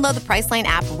 Just download the Priceline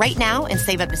app right now and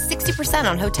save up to 60%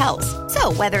 on hotels.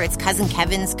 So whether it's Cousin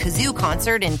Kevin's Kazoo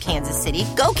Concert in Kansas City,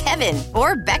 go Kevin,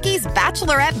 or Becky's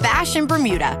Bachelorette Bash in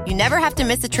Bermuda, you never have to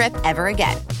miss a trip ever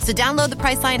again. So download the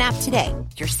Priceline app today.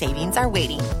 Your savings are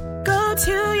waiting. Go to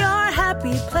your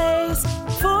happy place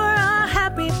for a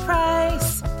happy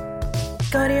price.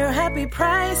 Go to your happy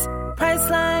price,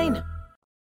 Priceline.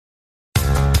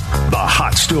 The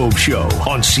Hot Stove Show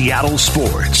on Seattle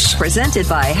Sports. Presented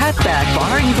by Hatback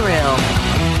Bar and Grill.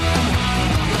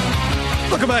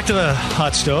 Welcome back to the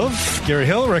Hot Stove. Gary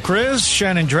Hill, Rick Riz,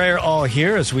 Shannon Dreyer, all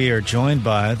here as we are joined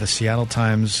by the Seattle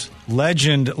Times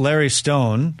legend Larry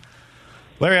Stone.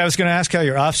 Larry, I was going to ask how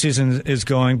your off-season is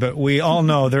going, but we all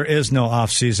know there is no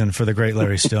off-season for the great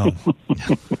Larry Stone.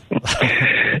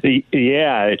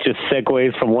 Yeah, it just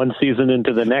segues from one season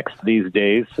into the next these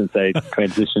days since I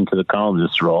transitioned to the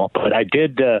columnist role. But I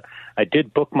did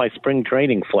book my spring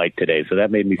training flight today, so that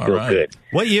made me feel good.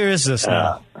 What year is this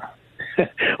now?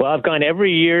 Well, I've gone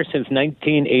every year since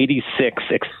 1986,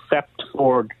 except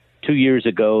for 2 years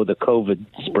ago, the COVID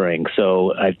spring.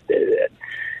 So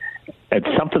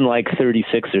it's something like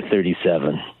 36 or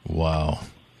 37. Wow.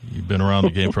 You've been around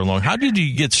the game for a long. How did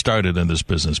you get started in this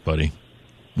business, buddy?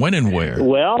 When and where?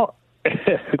 Well,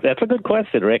 That's a good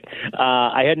question, Rick.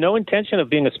 I had no intention of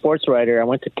being a sports writer. I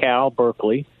went to Cal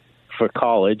Berkeley for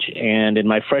college, and in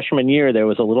my freshman year, there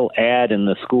was a little ad in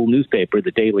the school newspaper,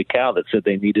 the Daily Cal, that said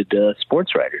they needed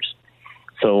sports writers.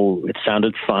 So it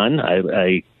sounded fun.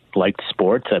 I liked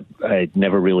sports. I'd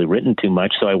never really written too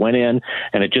much, so I went in,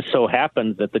 and it just so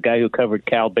happened that the guy who covered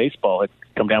Cal baseball had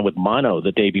come down with mono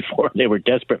the day before. They were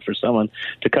desperate for someone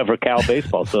to cover Cal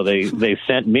baseball, so they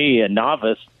sent me, a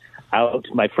novice, out.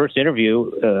 My first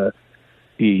interview,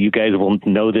 you guys will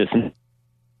know this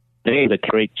name, the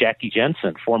great Jackie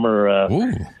Jensen, former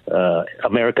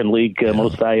American League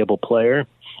Most Valuable Player,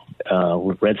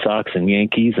 with Red Sox and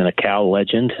Yankees, and a Cal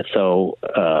legend. So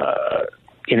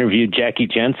interviewed Jackie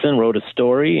Jensen, wrote a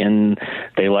story, and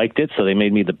they liked it, so they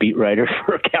made me the beat writer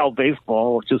for Cal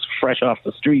baseball, just fresh off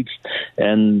the streets,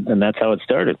 and that's how it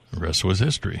started. The rest was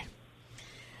history.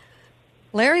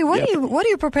 Larry, what do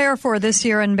you prepare for this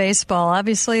year in baseball?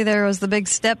 Obviously, there was the big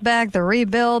step back, the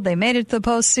rebuild. They made it to the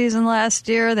postseason last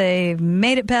year. They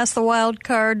made it past the wild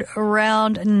card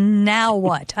round. Now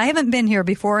what? I haven't been here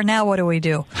before. Now what do we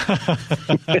do?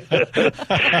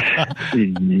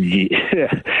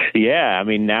 Yeah, I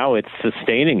mean, now it's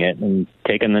sustaining it and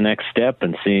taking the next step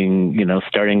and seeing,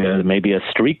 starting maybe a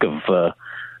streak of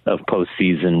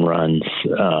postseason runs.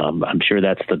 I'm sure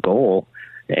that's the goal.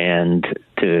 And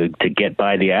to get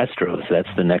by the Astros, that's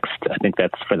the next. I think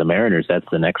that's for the Mariners. That's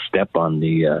the next step on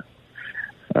the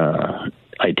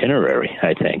itinerary,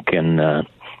 I think. And that's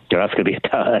going to be a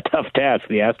tough task.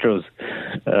 The Astros,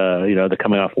 they're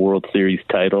coming off a World Series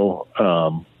title.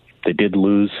 They did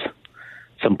lose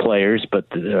some players, but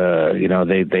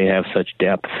they have such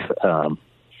depth.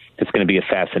 It's going to be a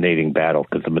fascinating battle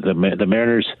because the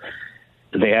Mariners.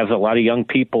 They have a lot of young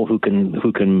people who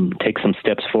can take some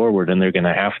steps forward, and they're going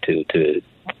to have to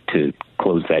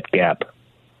close that gap.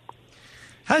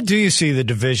 How do you see the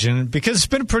division? Because it's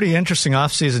been a pretty interesting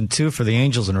offseason, too, for the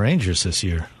Angels and Rangers this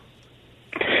year.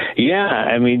 Yeah,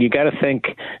 I mean, you got to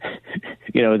think,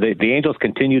 the Angels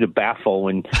continue to baffle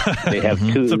when they have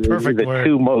the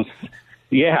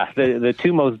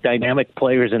two most dynamic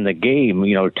players in the game,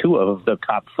 two of the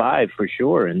top five for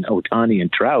sure, and Ohtani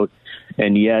and Trout.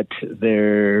 And yet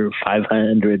they're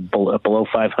 500 below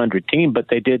 500 team, but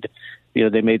they did,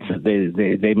 they made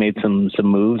some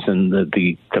moves, and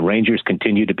the Rangers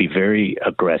continue to be very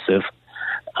aggressive.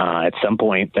 At some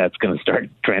point, that's going to start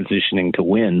transitioning to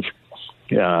wins.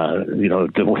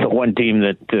 The one team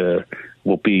that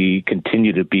will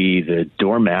continue to be the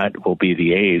doormat will be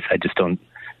the A's. I just don't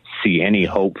see any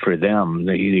hope for them.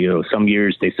 Some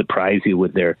years they surprise you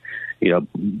with their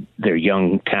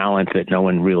young talent that no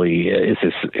one really is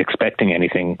expecting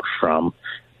anything from.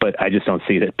 But I just don't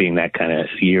see that being that kind of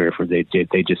year. They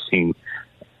just seem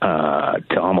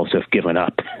to almost have given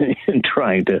up in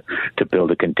trying to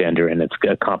build a contender, and it's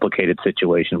a complicated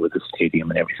situation with the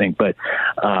stadium and everything. But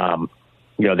the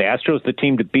Astros the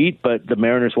team to beat, but the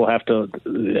Mariners will have to,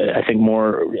 I think,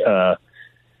 more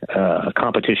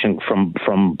competition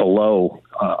from below,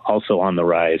 also on the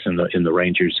rise in the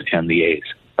Rangers and the A's.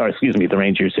 The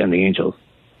Rangers and the Angels.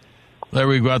 There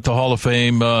we've got the Hall of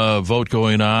Fame vote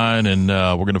going on, and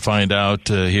we're going to find out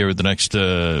here in the next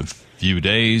few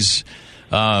days.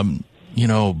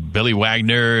 Billy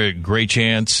Wagner, great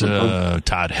chance.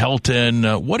 Todd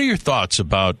Helton. What are your thoughts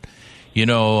about,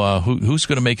 who's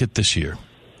going to make it this year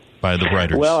by the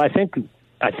writers? Well, I think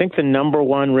the number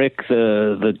one, Rick,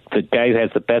 the guy who has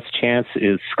the best chance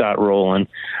is Scott Rowland,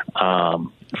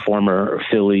 former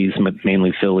Phillies,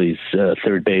 mainly Phillies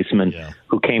third baseman,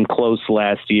 who came close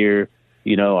last year.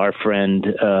 Our friend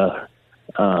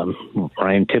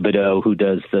Ryan Thibodeau, who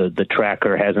does the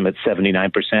tracker, has him at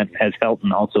 79%, has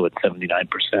Helton also at 79%.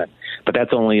 But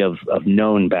that's only of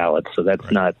known ballots, so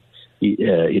that's not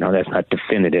that's not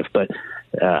definitive. But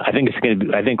I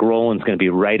think Rowland's going to be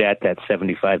right at that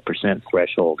 75%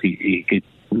 threshold. He could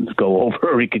go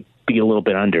over, or he could be a little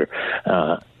bit under.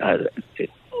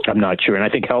 I'm not sure. And I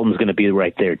think Helton's going to be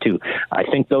right there, too. I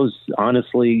think those are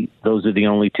the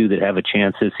only two that have a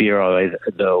chance this year,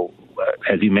 though,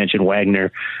 as you mentioned,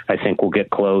 Wagner, I think will get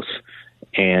close.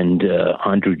 And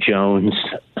Andruw Jones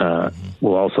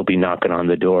will also be knocking on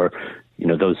the door.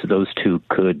 Those two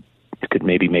could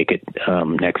maybe make it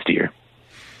next year.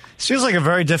 Seems like a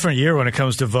very different year when it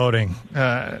comes to voting.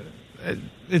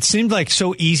 It seemed like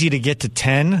so easy to get to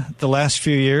 10 the last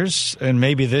few years, and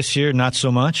maybe this year not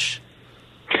so much.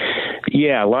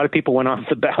 Yeah, a lot of people went off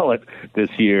the ballot this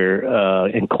year,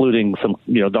 including some,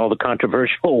 all the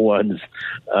controversial ones,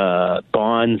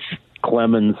 Bonds,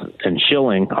 Clemens, and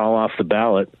Schilling, all off the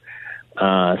ballot.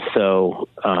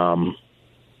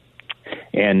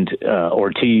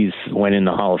 Ortiz went in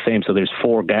the Hall of Fame. So there's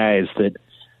 4 guys that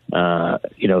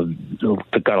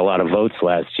that got a lot of votes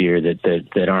last year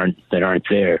that aren't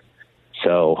there.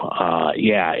 So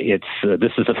it's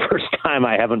this is the first time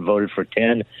I haven't voted for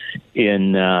 10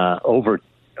 in over.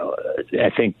 I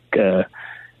think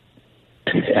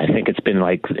it's been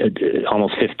like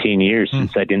almost 15 years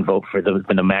since I didn't vote for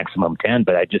the maximum 10,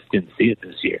 but I just didn't see it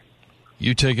this year.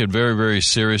 You take it very, very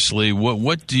seriously.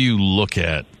 What do you look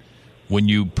at when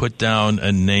you put down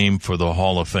a name for the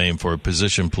Hall of Fame for a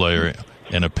position player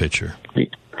and a pitcher?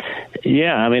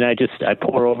 Yeah, I mean, I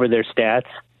pore over their stats.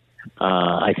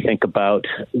 I think about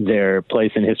their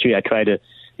place in history. I try to,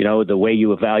 the way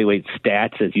you evaluate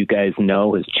stats, as you guys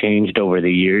know, has changed over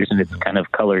the years, and it's kind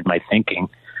of colored my thinking.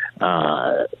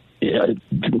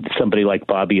 Somebody like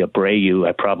Bobby Abreu,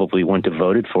 I probably wouldn't have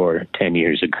voted for 10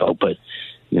 years ago, but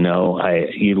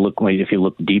if you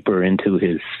look deeper into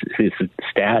his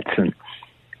stats and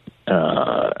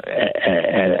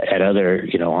at other,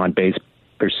 on base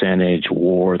percentage,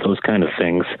 WAR, those kind of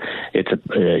things,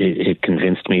 it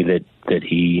convinced me that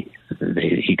he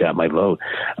got my vote.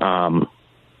 And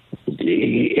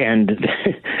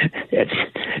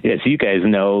as you guys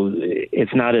know,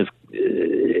 it's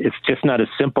just not as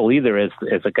simple either as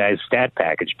a guy's stat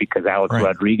package, because Alex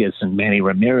Rodriguez and Manny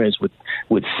Ramirez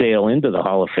would sail into the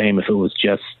Hall of Fame if it was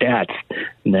just stats.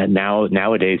 And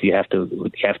nowadays you have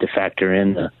to factor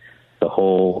in the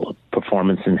whole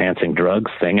performance-enhancing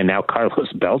drugs thing, and now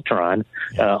Carlos Beltran,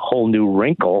 a whole new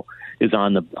wrinkle, is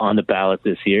on the ballot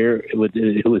this year.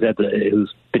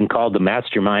 Who's been called the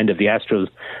mastermind of the Astros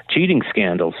cheating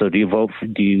scandal. So do you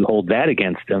hold that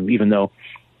against him? Even though,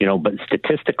 but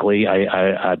statistically,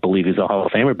 I believe he's a Hall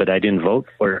of Famer, but I didn't vote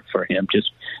for him.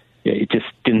 It just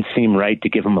didn't seem right to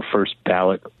give him a first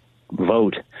ballot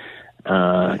vote,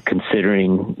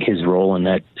 considering his role in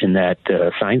that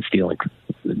sign stealing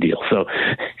deal. So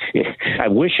I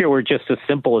wish it were just as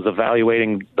simple as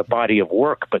evaluating the body of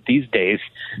work, but these days,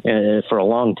 for a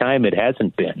long time, it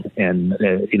hasn't been. And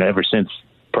ever since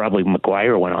probably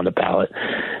McGuire went on the ballot,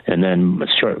 and then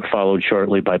followed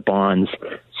shortly by Bonds,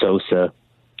 Sosa.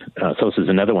 Sosa's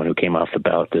another one who came off the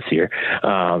ballot this year.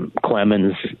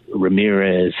 Clemens,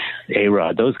 Ramirez,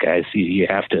 A-Rod, those guys, you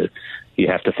have to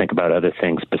think about other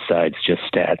things besides just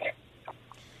stats.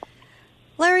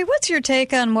 Larry, what's your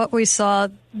take on what we saw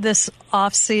this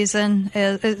offseason?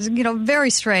 Is very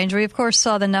strange. We, of course,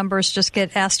 saw the numbers just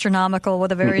get astronomical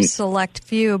with a very select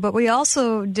few, but we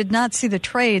also did not see the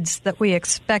trades that we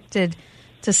expected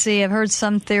to see. I've heard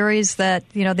some theories that,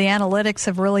 the analytics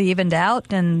have really evened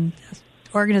out and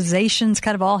organizations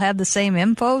kind of all have the same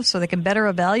info so they can better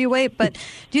evaluate. But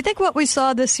do you think what we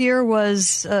saw this year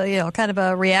was, kind of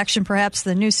a reaction perhaps to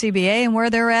the new CBA and where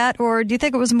they're at, or do you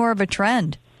think it was more of a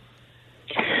trend?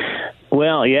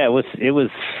 Well, yeah, it was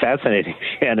fascinating,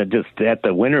 Shannon, just at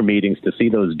the winter meetings to see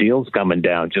those deals coming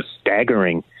down, just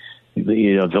staggering.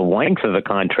 The length of the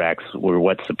contracts were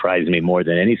what surprised me more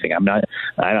than anything. I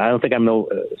don't think I'm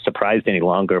surprised any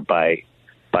longer by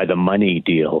the money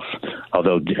deals.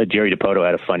 Although Jerry Dipoto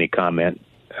had a funny comment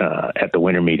at the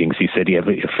winter meetings. He said,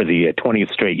 for the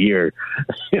 20th straight year,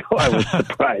 I was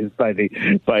surprised by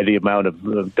the amount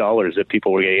of dollars that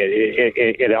people were getting.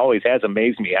 It always has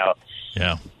amazed me how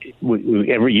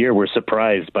every year we're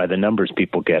surprised by the numbers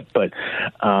people get. But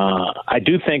I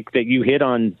do think that you hit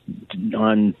on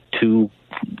two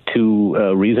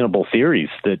reasonable theories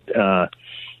that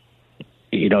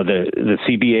the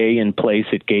CBA in place,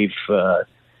 it gave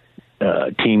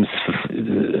teams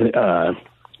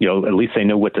at least they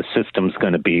know what the system's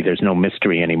going to be. There's no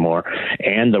mystery anymore,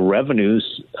 and the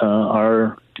revenues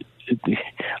are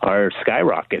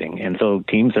skyrocketing, and so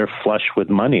teams are flush with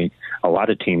money. A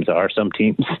lot of teams are. Some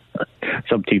teams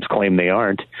claim they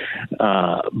aren't.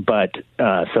 So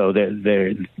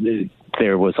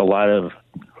there was a lot of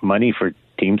money for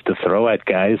teams to throw at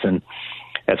guys, and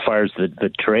as far as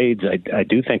the trades, I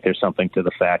do think there's something to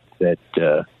the fact that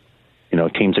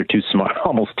teams are too smart,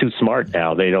 almost too smart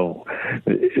now. They don't.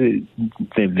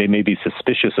 They may be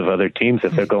suspicious of other teams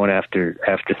if they're going after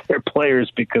their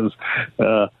players because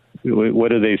what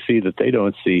do they see that they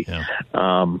don't see? Yeah.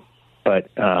 And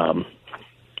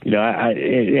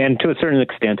to a certain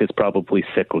extent, it's probably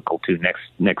cyclical too.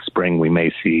 Next spring, we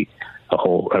may see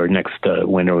next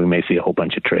winter, we may see a whole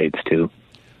bunch of trades too.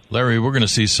 Larry, we're going to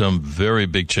see some very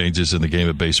big changes in the game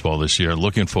of baseball this year.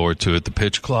 Looking forward to it. The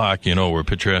pitch clock, where a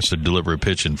pitcher has to deliver a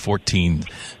pitch in 14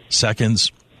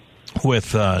 seconds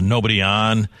with nobody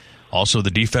on. Also,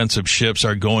 the defensive shifts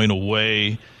are going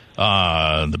away.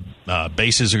 The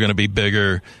bases are going to be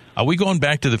bigger. Are we going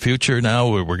back to the future now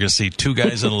where we're going to see two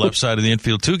guys on the left side of the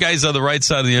infield, two guys on the right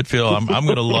side of the infield? I'm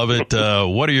going to love it.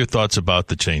 What are your thoughts about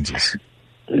the changes?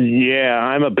 Yeah,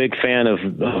 I'm a big fan of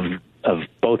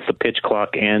both the pitch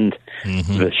clock and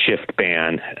the shift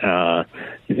ban.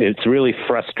 It's really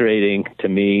frustrating to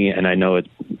me, and I know it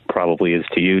probably is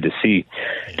to you, to see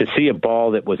a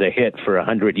ball that was a hit for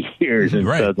 100 years and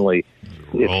suddenly,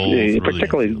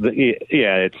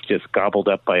 it's just gobbled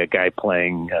up by a guy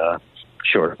playing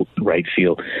short right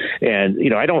field.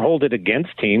 And, I don't hold it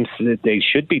against teams. They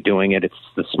should be doing it. It's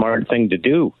the smart thing to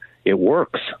do. It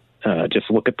works. Just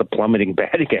look at the plummeting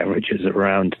batting averages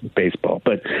around baseball.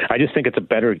 But I just think it's a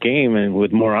better game and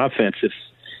with more offense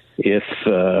if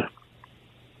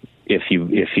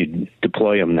you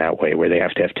deploy them that way, where they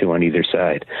have to have two on either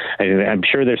side. I'm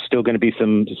sure there's still going to be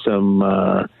some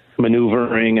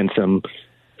maneuvering and some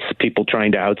people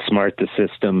trying to outsmart the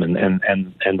system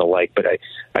and the like. But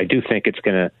I do think it's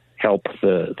going to help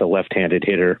the left-handed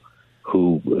hitter,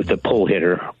 the pull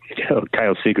hitter.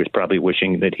 Kyle Seager's probably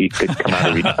wishing that he could come out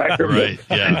of retirement.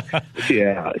 Right?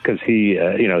 Yeah, because he,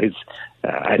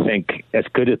 I think as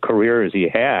good a career as he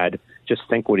had. Just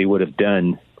think what he would have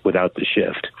done without the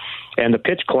shift. And the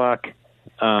pitch clock,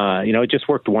 it just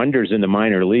worked wonders in the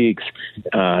minor leagues.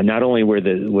 Not only was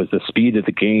the speed of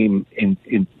the game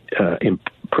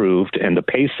improved and the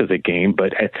pace of the game,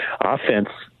 but offense.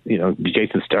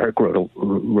 Jason Stark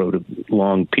wrote a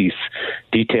long piece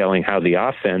detailing how the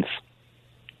offense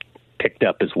picked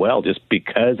up as well, just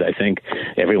because I think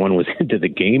everyone was into the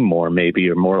game more, maybe,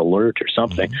 or more alert or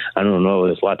something. I don't know.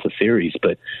 There's lots of theories,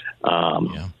 but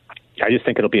I just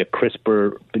think it'll be a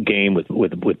crisper game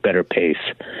with better pace,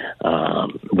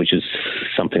 which is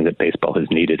something that baseball has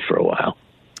needed for a while.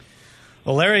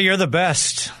 Well, Larry, you're the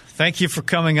best. Thank you for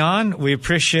coming on. We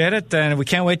appreciate it, and we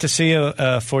can't wait to see you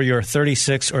for your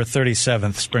 36th or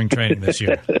 37th spring training this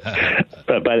year.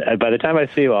 But by the time I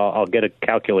see you, I'll get a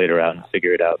calculator out and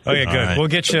figure it out. Okay, good. Right. We'll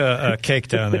get you a cake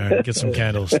down there and get some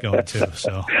candles going, too.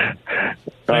 So,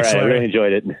 thanks, all right, Larry. I really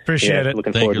enjoyed it. Appreciate it.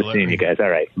 Looking forward to seeing you guys. All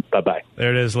right, bye-bye.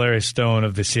 There it is, Larry Stone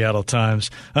of the Seattle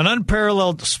Times. An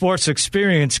unparalleled sports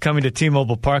experience coming to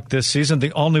T-Mobile Park this season.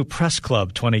 The all-new Press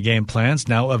Club 20-game plans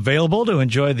now available to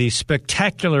enjoy the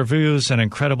spectacular views and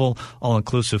incredible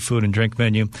all-inclusive food and drink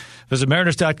menu. Visit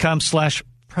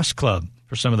Mariners.com/Press Club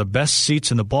for some of the best seats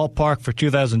in the ballpark for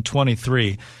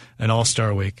 2023 and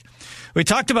All-Star Week. We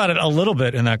talked about it a little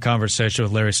bit in that conversation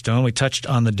with Larry Stone. We touched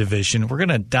on the division. We're going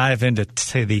to dive into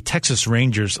the Texas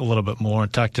Rangers a little bit more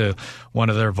and talk to one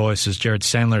of their voices. Jared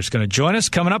Sandler is going to join us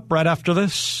coming up right after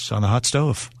this on The Hot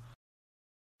Stove.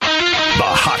 The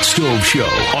Hot Stove Show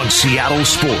on Seattle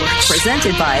Sports.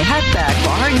 Presented by Hatback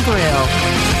Bar and Grill.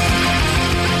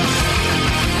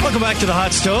 Welcome back to The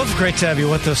Hot Stove. Great to have you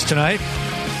with us tonight.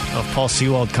 Paul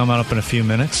Sewald coming up in a few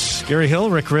minutes. Gary Hill,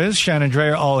 Rick Riz, Shannon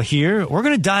Dreyer all here. We're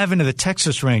going to dive into the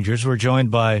Texas Rangers. We're joined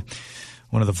by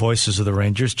one of the voices of the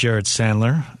Rangers, Jared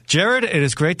Sandler. Jared, it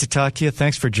is great to talk to you.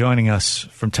 Thanks for joining us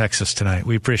from Texas tonight.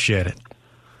 We appreciate it.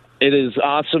 It is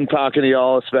awesome talking to you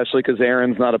all, especially because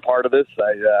Aaron's not a part of this.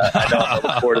 I know I'm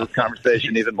looking forward to this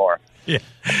conversation even more. Yeah.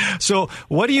 So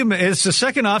what do you – it's the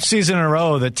second offseason in a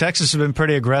row that Texas has been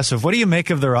pretty aggressive. What do you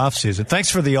make of their offseason? Thanks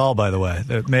for the all, by the way.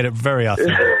 That made it very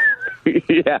authentic.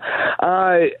 Yeah.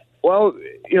 Well,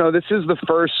 this is the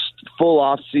first full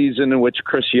offseason in which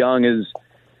Chris Young has,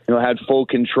 had full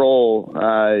control.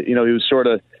 He was sort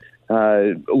of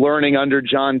learning under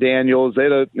John Daniels. They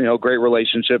had a great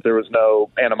relationship. There was no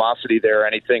animosity there or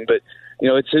anything, but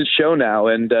it's his show now.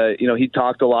 And he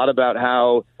talked a lot about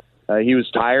how he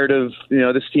was tired of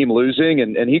this team losing,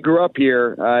 and he grew up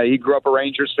here. He grew up a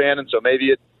Rangers fan, and so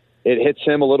maybe it hits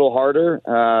him a little harder.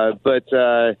 But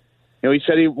he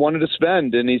said he wanted to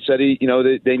spend, and he said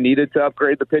they needed to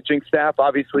upgrade the pitching staff.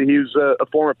 Obviously, he was a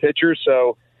former pitcher,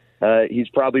 so he's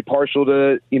probably partial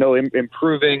to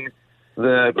improving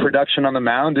the production on the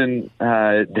mound, and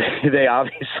they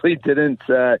obviously didn't.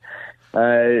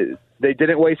 They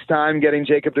didn't waste time getting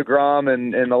Jacob deGrom,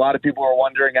 and a lot of people were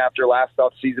wondering after last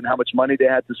offseason how much money they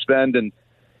had to spend. And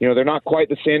they're not quite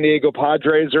the San Diego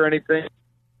Padres or anything.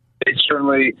 They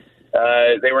certainly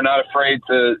they were not afraid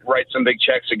to write some big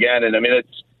checks again. And I mean,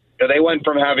 they went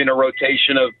from having a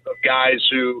rotation of guys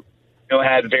who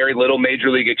had very little major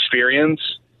league experience,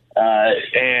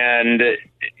 and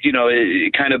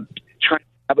it kind of trying to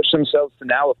establish themselves to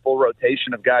now a full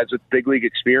rotation of guys with big league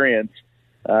experience.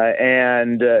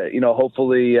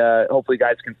 Hopefully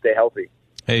guys can stay healthy.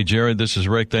 Hey, Jared, this is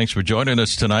Rick. Thanks for joining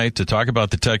us tonight to talk about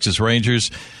the Texas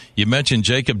Rangers. You mentioned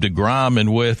Jacob deGrom,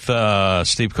 and with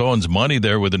Steve Cohen's money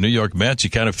there with the New York Mets, you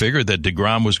kind of figured that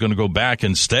deGrom was going to go back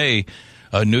and stay.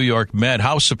 a New York Met.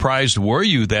 How surprised were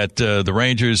you that the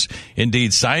Rangers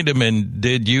indeed signed him? And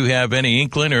did you have any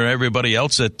inkling, or everybody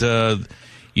else, that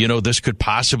this could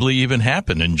possibly even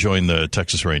happen and join the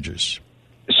Texas Rangers?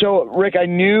 So, Rick, I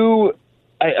knew.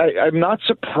 I'm not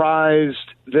surprised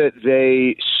that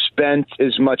they spent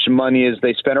as much money as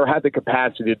they spent, or had the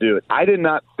capacity to do it. I did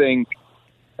not think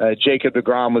Jacob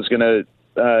deGrom was going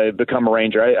to become a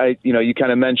Ranger. You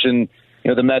kind of mentioned,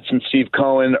 the Mets and Steve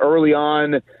Cohen early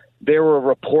on. There were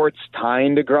reports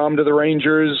tying deGrom to the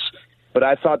Rangers, but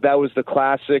I thought that was the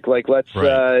classic. Like, let's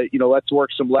work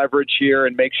some leverage here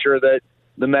and make sure that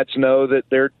the Mets know that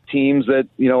they're teams that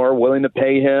are willing to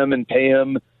pay him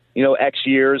X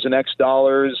years and X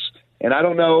dollars. And I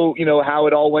don't know, how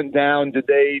it all went down. Did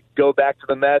they go back to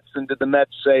the Mets, and did the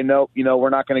Mets say, no, we're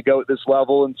not going to go at this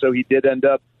level? And so he did end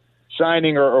up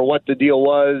signing, or what the deal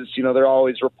was. There are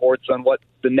always reports on what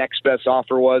the next best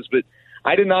offer was. But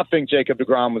I did not think Jacob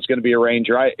deGrom was going to be a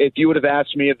Ranger. If you would have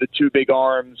asked me of the two big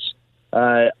arms,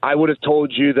 I would have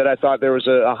told you that I thought there was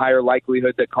a higher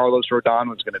likelihood that Carlos Rodon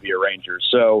was going to be a Ranger.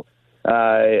 So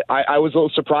I was a little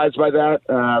surprised by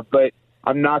that, but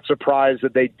I'm not surprised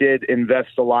that they did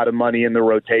invest a lot of money in the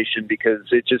rotation,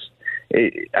 because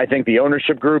I think the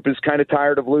ownership group is kind of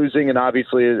tired of losing. And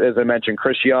obviously, as I mentioned,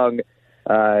 Chris Young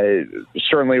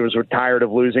certainly was tired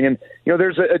of losing. And,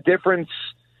 there's a difference.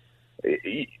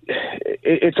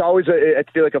 It's always, I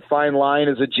feel like, a fine line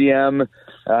as a GM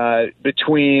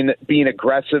between being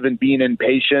aggressive and being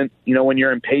impatient. When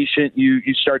you're impatient, you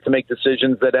start to make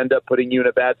decisions that end up putting you in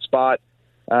a bad spot.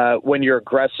 When you're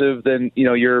aggressive, then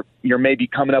you're maybe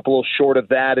coming up a little short of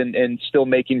that and still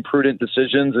making prudent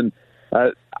decisions. And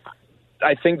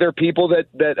I think there are people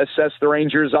that assess the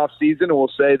Rangers off season and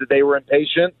will say that they were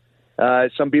impatient.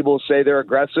 Some people will say they're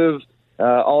aggressive.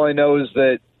 All I know is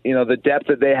that the depth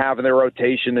that they have in their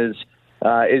rotation is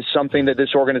something that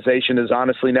this organization has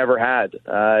honestly never had.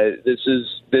 This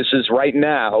is right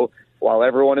now, while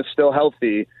everyone is still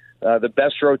healthy, the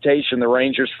best rotation the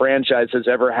Rangers franchise has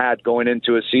ever had going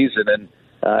into a season. And,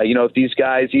 if these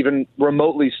guys even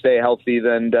remotely stay healthy,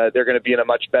 then they're going to be in a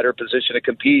much better position to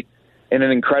compete in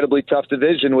an incredibly tough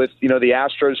division with, the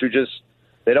Astros, who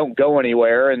they don't go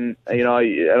anywhere. And, I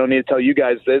don't need to tell you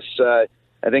guys this.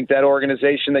 I think that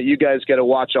organization that you guys get to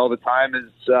watch all the time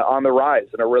is on the rise,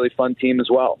 and a really fun team as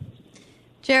well.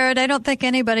 Jared, I don't think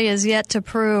anybody is yet to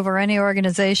prove, or any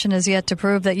organization is yet to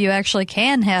prove, that you actually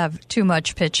can have too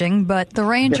much pitching, but the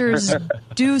Rangers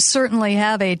do certainly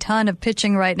have a ton of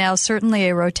pitching right now, certainly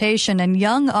a rotation, and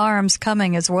young arms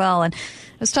coming as well. And I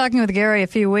was talking with Gary a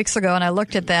few weeks ago, and I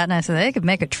looked at that, and I said they could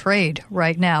make a trade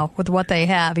right now with what they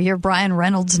have. You hear Brian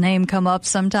Reynolds' name come up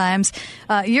sometimes.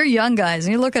 You're young guys,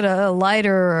 and you look at a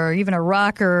Leiter or even a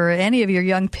Rocker or any of your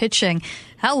young pitching.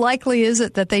 How likely is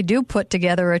it that they do put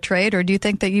together a trade, or do you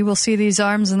think that you will see these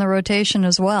arms in the rotation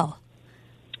as well?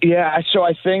 Yeah, so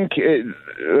I think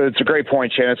it's a great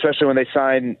point, Shannon, especially when they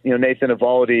signed, Nathan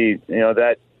Eovaldi,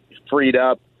 that freed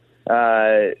up,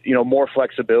 more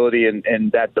flexibility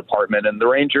in that department. And the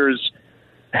Rangers,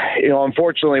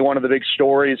 unfortunately, one of the big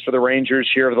stories for the Rangers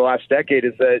here over the last decade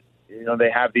is that, they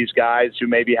have these guys who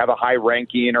maybe have a high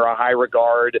ranking or a high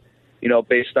regard,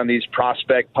 based on these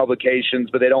prospect publications,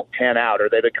 but they don't pan out, or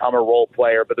they become a role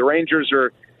player. But the Rangers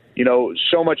are,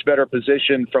 so much better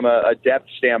positioned from a depth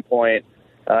standpoint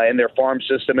in their farm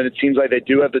system, and it seems like they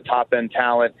do have the top end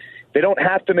talent. They don't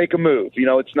have to make a move.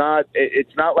 It's not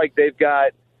like they've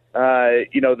got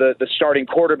the starting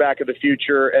quarterback of the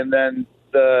future and then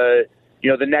the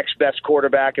next best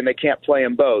quarterback, and they can't play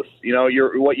them both.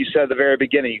 What you said at the very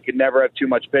beginning, you can never have too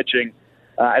much pitching.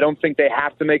 I don't think they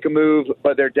have to make a move,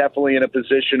 but they're definitely in a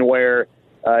position where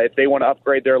if they want to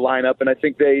upgrade their lineup, and I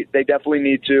think they definitely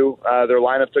need to. Their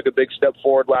lineup took a big step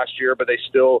forward last year, but they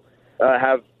still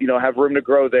have room to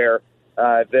grow there.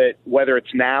 That whether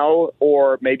it's now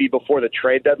or maybe before the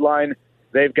trade deadline,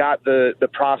 they've got the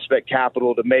prospect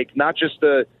capital to make not just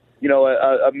a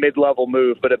mid-level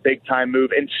move, but a big-time move,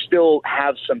 and still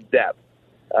have some depth.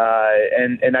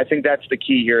 And I think that's the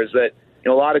key here, is that a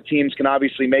lot of teams can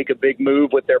obviously make a big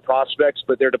move with their prospects,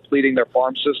 but they're depleting their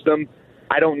farm system.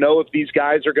 I don't know if these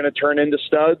guys are going to turn into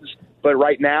studs, but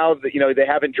right now, they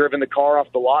haven't driven the car off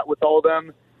the lot with all of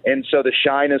them, and so the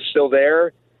shine is still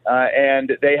there,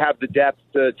 and they have the depth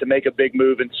to make a big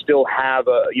move and still have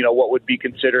what would be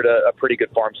considered a pretty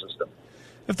good farm system.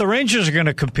 If the Rangers are going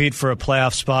to compete for a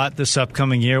playoff spot this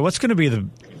upcoming year, what's going to be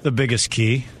the biggest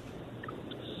key?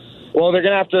 Well, they're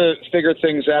going to have to figure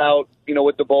things out,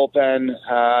 with the bullpen.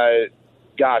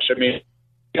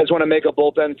 You guys want to make a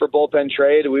bullpen for bullpen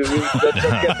trade? Let's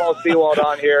get Paul Sewald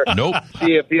on here. Nope.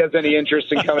 See if he has any interest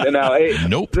in coming in now. Hey,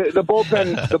 nope. The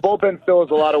bullpen still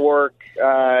is a lot of work,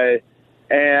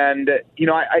 and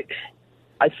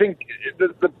I think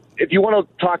if you want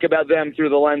to talk about them through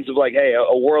the lens of like, hey,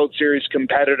 a World Series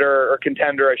competitor or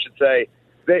contender, I should say,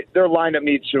 their lineup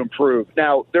needs to improve.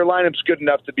 Now, their lineup's good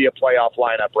enough to be a playoff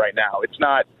lineup right now. It's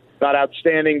not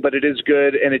outstanding, but it is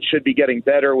good, and it should be getting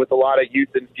better with a lot of youth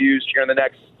infused here in the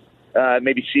next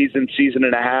maybe season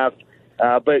and a half.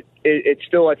 But it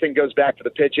still, I think, goes back to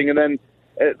the pitching. And then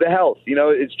the health.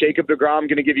 Is Jacob deGrom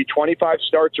going to give you 25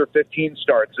 starts or 15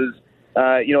 starts? Is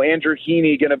Andrew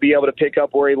Heaney going to be able to pick up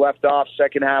where he left off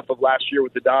second half of last year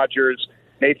with the Dodgers?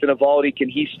 Nathan Eovaldi, can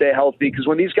he stay healthy? Because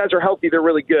when these guys are healthy, they're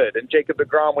really good. And Jacob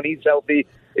deGrom, when he's healthy,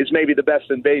 is maybe the best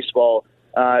in baseball.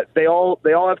 They all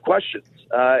have questions.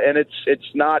 And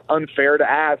it's not unfair to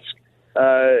ask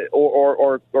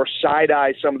or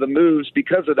side-eye some of the moves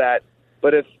because of that.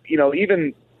 But if,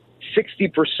 even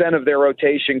 60% of their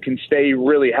rotation can stay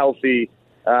really healthy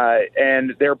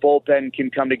and their bullpen can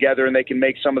come together and they can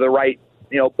make some of the right,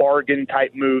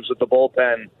 bargain-type moves with the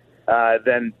bullpen,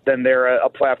 then they're a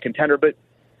playoff contender. But,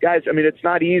 guys, it's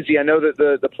not easy. I know that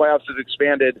the playoffs have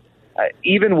expanded.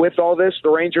 Even with all this, the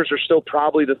Rangers are still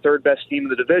probably the third best team in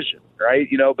the division, right?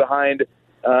 Behind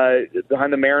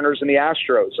the Mariners and the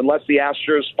Astros, unless the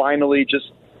Astros finally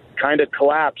just kind of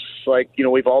collapse, like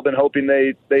we've all been hoping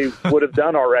they would have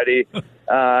done already.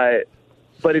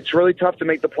 But it's really tough to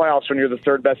make the playoffs when you're the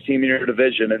third best team in your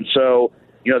division, and so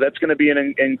that's going to be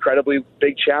an incredibly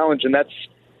big challenge. And that's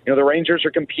the Rangers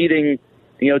are competing,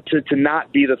 to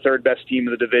not be the third best team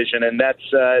in the division, and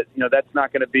that's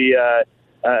not going to be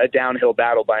a downhill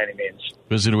battle by any means.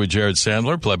 Visiting with Jared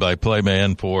Sandler, play-by-play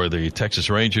man for the Texas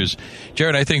Rangers.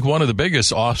 Jared, I think one of the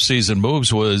biggest off-season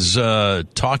moves was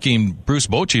talking Bruce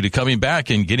Bochy to coming back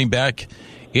and getting back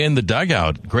in the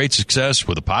dugout. Great success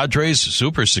with the Padres,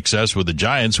 super success with the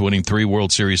Giants, winning 3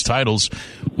 World Series titles.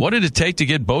 What did it take to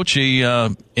get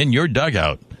Bochy in your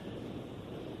dugout?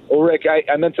 Well, Rick,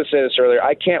 I meant to say this earlier.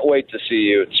 I can't wait to see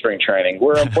you at spring training.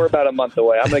 We're about a month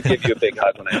away. I'm going to give you a big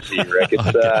hug when I see you, Rick.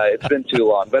 It's been too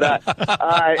long, but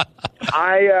I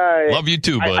love you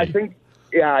too, buddy. I think,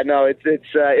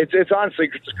 it's honestly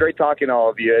it's great talking to all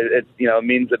of you. It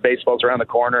means that baseball's around the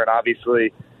corner, and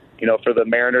obviously, for the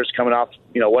Mariners coming off,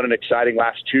 what an exciting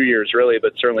last 2 years, really,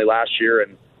 but certainly last year,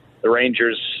 and the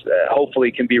Rangers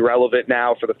hopefully can be relevant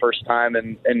now for the first time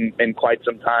in quite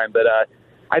some time, but.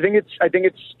 I think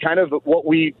it's kind of what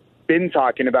we've been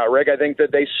talking about, Rick. I think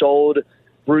that they sold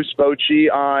Bruce Bochy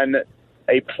on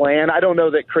a plan. I don't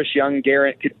know that Chris Young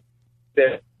could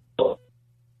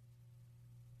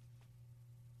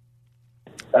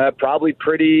probably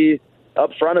pretty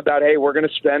upfront about, hey, we're going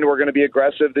to spend, we're going to be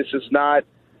aggressive. This is not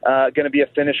going to be a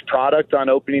finished product on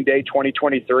opening day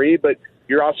 2023, but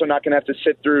you're also not going to have to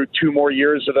sit through 2 more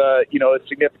years of a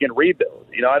significant rebuild.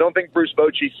 I don't think Bruce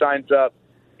Bochy signs up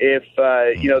if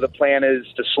the plan is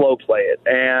to slow play it,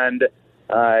 and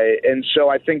so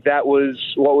I think that was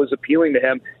what was appealing to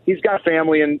him. He's got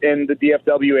family in the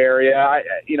DFW area.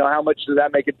 How much does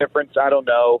that make a difference? I don't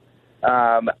know.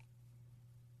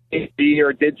 He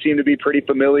did seem to be pretty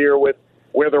familiar with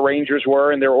where the Rangers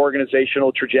were and their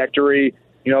organizational trajectory.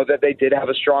 That they did have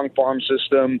a strong farm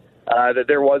system, that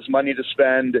there was money to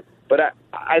spend. But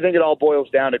I think it all boils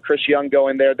down to Chris Young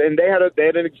going there. And they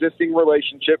had an existing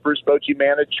relationship. Bruce Bochy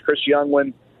managed Chris Young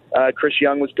when Chris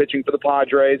Young was pitching for the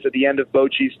Padres at the end of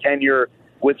Bochy's tenure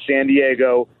with San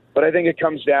Diego. But I think it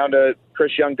comes down to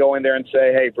Chris Young going there and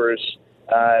say, hey, Bruce,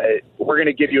 we're going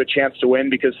to give you a chance to win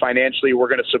because financially we're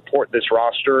going to support this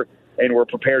roster and we're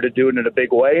prepared to do it in a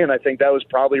big way. And I think that was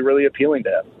probably really appealing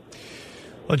to him.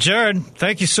 Well, Jared,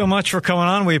 thank you so much for coming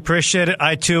on. We appreciate it.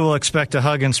 I, too, will expect a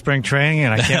hug in spring training,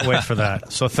 and I can't wait for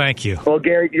that. So thank you. Well,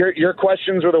 Gary, your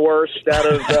questions were the worst out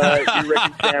of you, Rick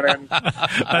and Shannon.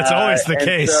 That's always the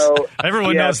case. So,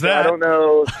 everyone knows that.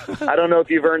 I don't know if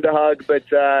you've earned a hug, but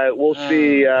we'll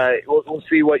see. We'll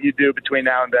see what you do between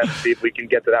now and then and see if we can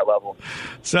get to that level.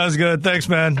 Sounds good. Thanks,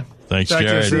 man. Thanks,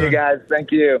 Jared. See you guys.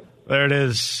 Thank you. There it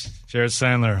is. Jared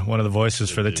Sandler, one of the voices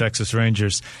for the Texas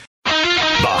Rangers.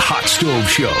 The Hot Stove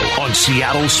Show on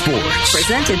Seattle Sports.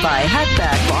 Presented by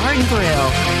Hatback Bar and Grill.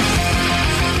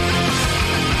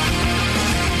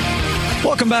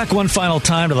 Welcome back one final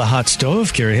time to the Hot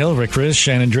Stove. Gary Hill, Rick Riz,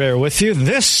 Shannon Dreher with you.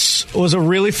 This was a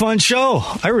really fun show.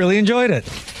 I really enjoyed it.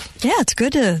 Yeah, it's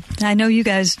good to. I know you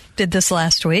guys did this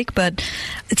last week, but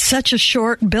it's such a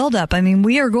short buildup. I mean,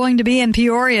 we are going to be in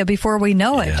Peoria before we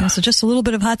know it. And so just a little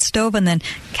bit of Hot Stove and then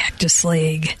Cactus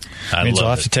League. Means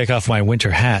I'll have to take off my winter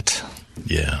hat.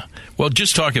 Yeah. Well,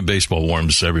 just talking baseball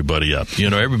warms everybody up.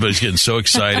 Everybody's getting so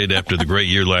excited after the great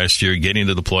year last year, getting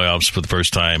to the playoffs for the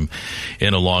first time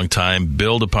in a long time.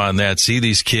 Build upon that. See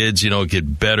these kids,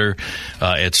 get better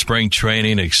at spring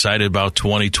training, excited about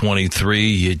 2023.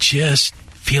 You just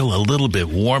feel a little bit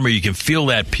warmer. You can feel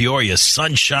that Peoria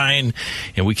sunshine,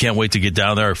 and we can't wait to get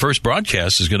down there. Our first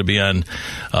broadcast is going to be on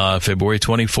February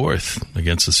 24th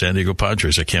against the San Diego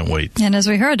Padres. I can't wait. And as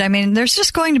we heard, there's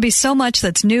just going to be so much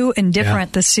that's new and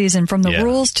different this season, from the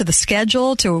rules to the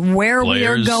schedule to where we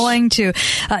are going to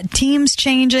teams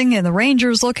changing and the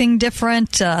Rangers looking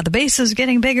different, the bases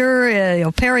getting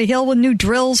bigger, Perry Hill with new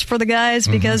drills for the guys,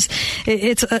 because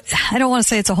it's I don't want to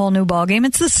say it's a whole new ball game.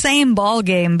 It's the same ball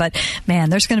game, but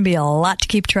man, there's going to be a lot to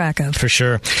keep track of. For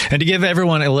sure. And to give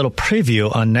everyone a little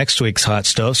preview on next week's Hot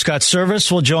Stove, Scott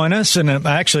Service will join us, and I'm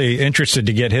actually interested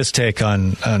to get his take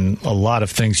on a lot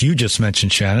of things you just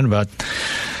mentioned, Shannon, about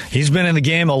he's been in the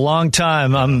game a long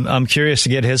time. I'm curious to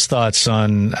get his thoughts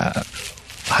on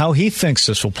how he thinks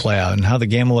this will play out and how the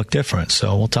game will look different.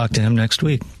 So we'll talk to him next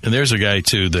week. And there's a guy,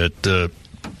 too, that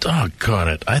doggone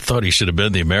it, I thought he should have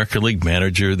been the American League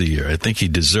Manager of the Year. I think he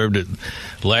deserved it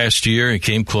last year. He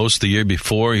came close the year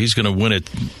before. He's going to win it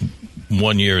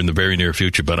one year in the very near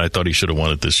future, but I thought he should have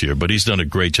won it this year. But he's done a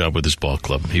great job with his ball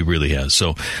club. He really has.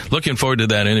 So looking forward to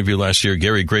that interview last year.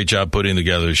 Gary, great job putting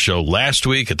together a show last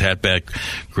week at Hatback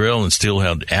Grill, and still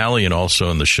had Allie and also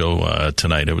on the show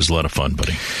tonight. It was a lot of fun,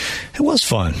 buddy. It was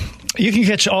fun. You can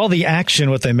catch all the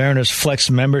action with a Mariners Flex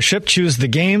membership. Choose the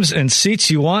games and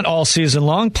seats you want all season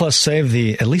long, plus save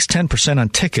at least 10% on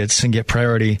tickets and get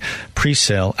priority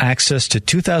pre-sale access to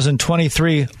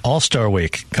 2023 All-Star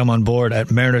Week. Come on board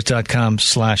at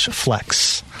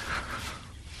mariners.com/flex.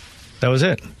 That was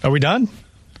it. Are we done?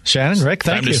 Shannon, Rick,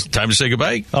 thank you. Time to say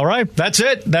goodbye. All right, that's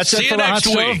it. That's it for the Hot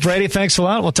Stove. Brady, thanks a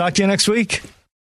lot. We'll talk to you next week.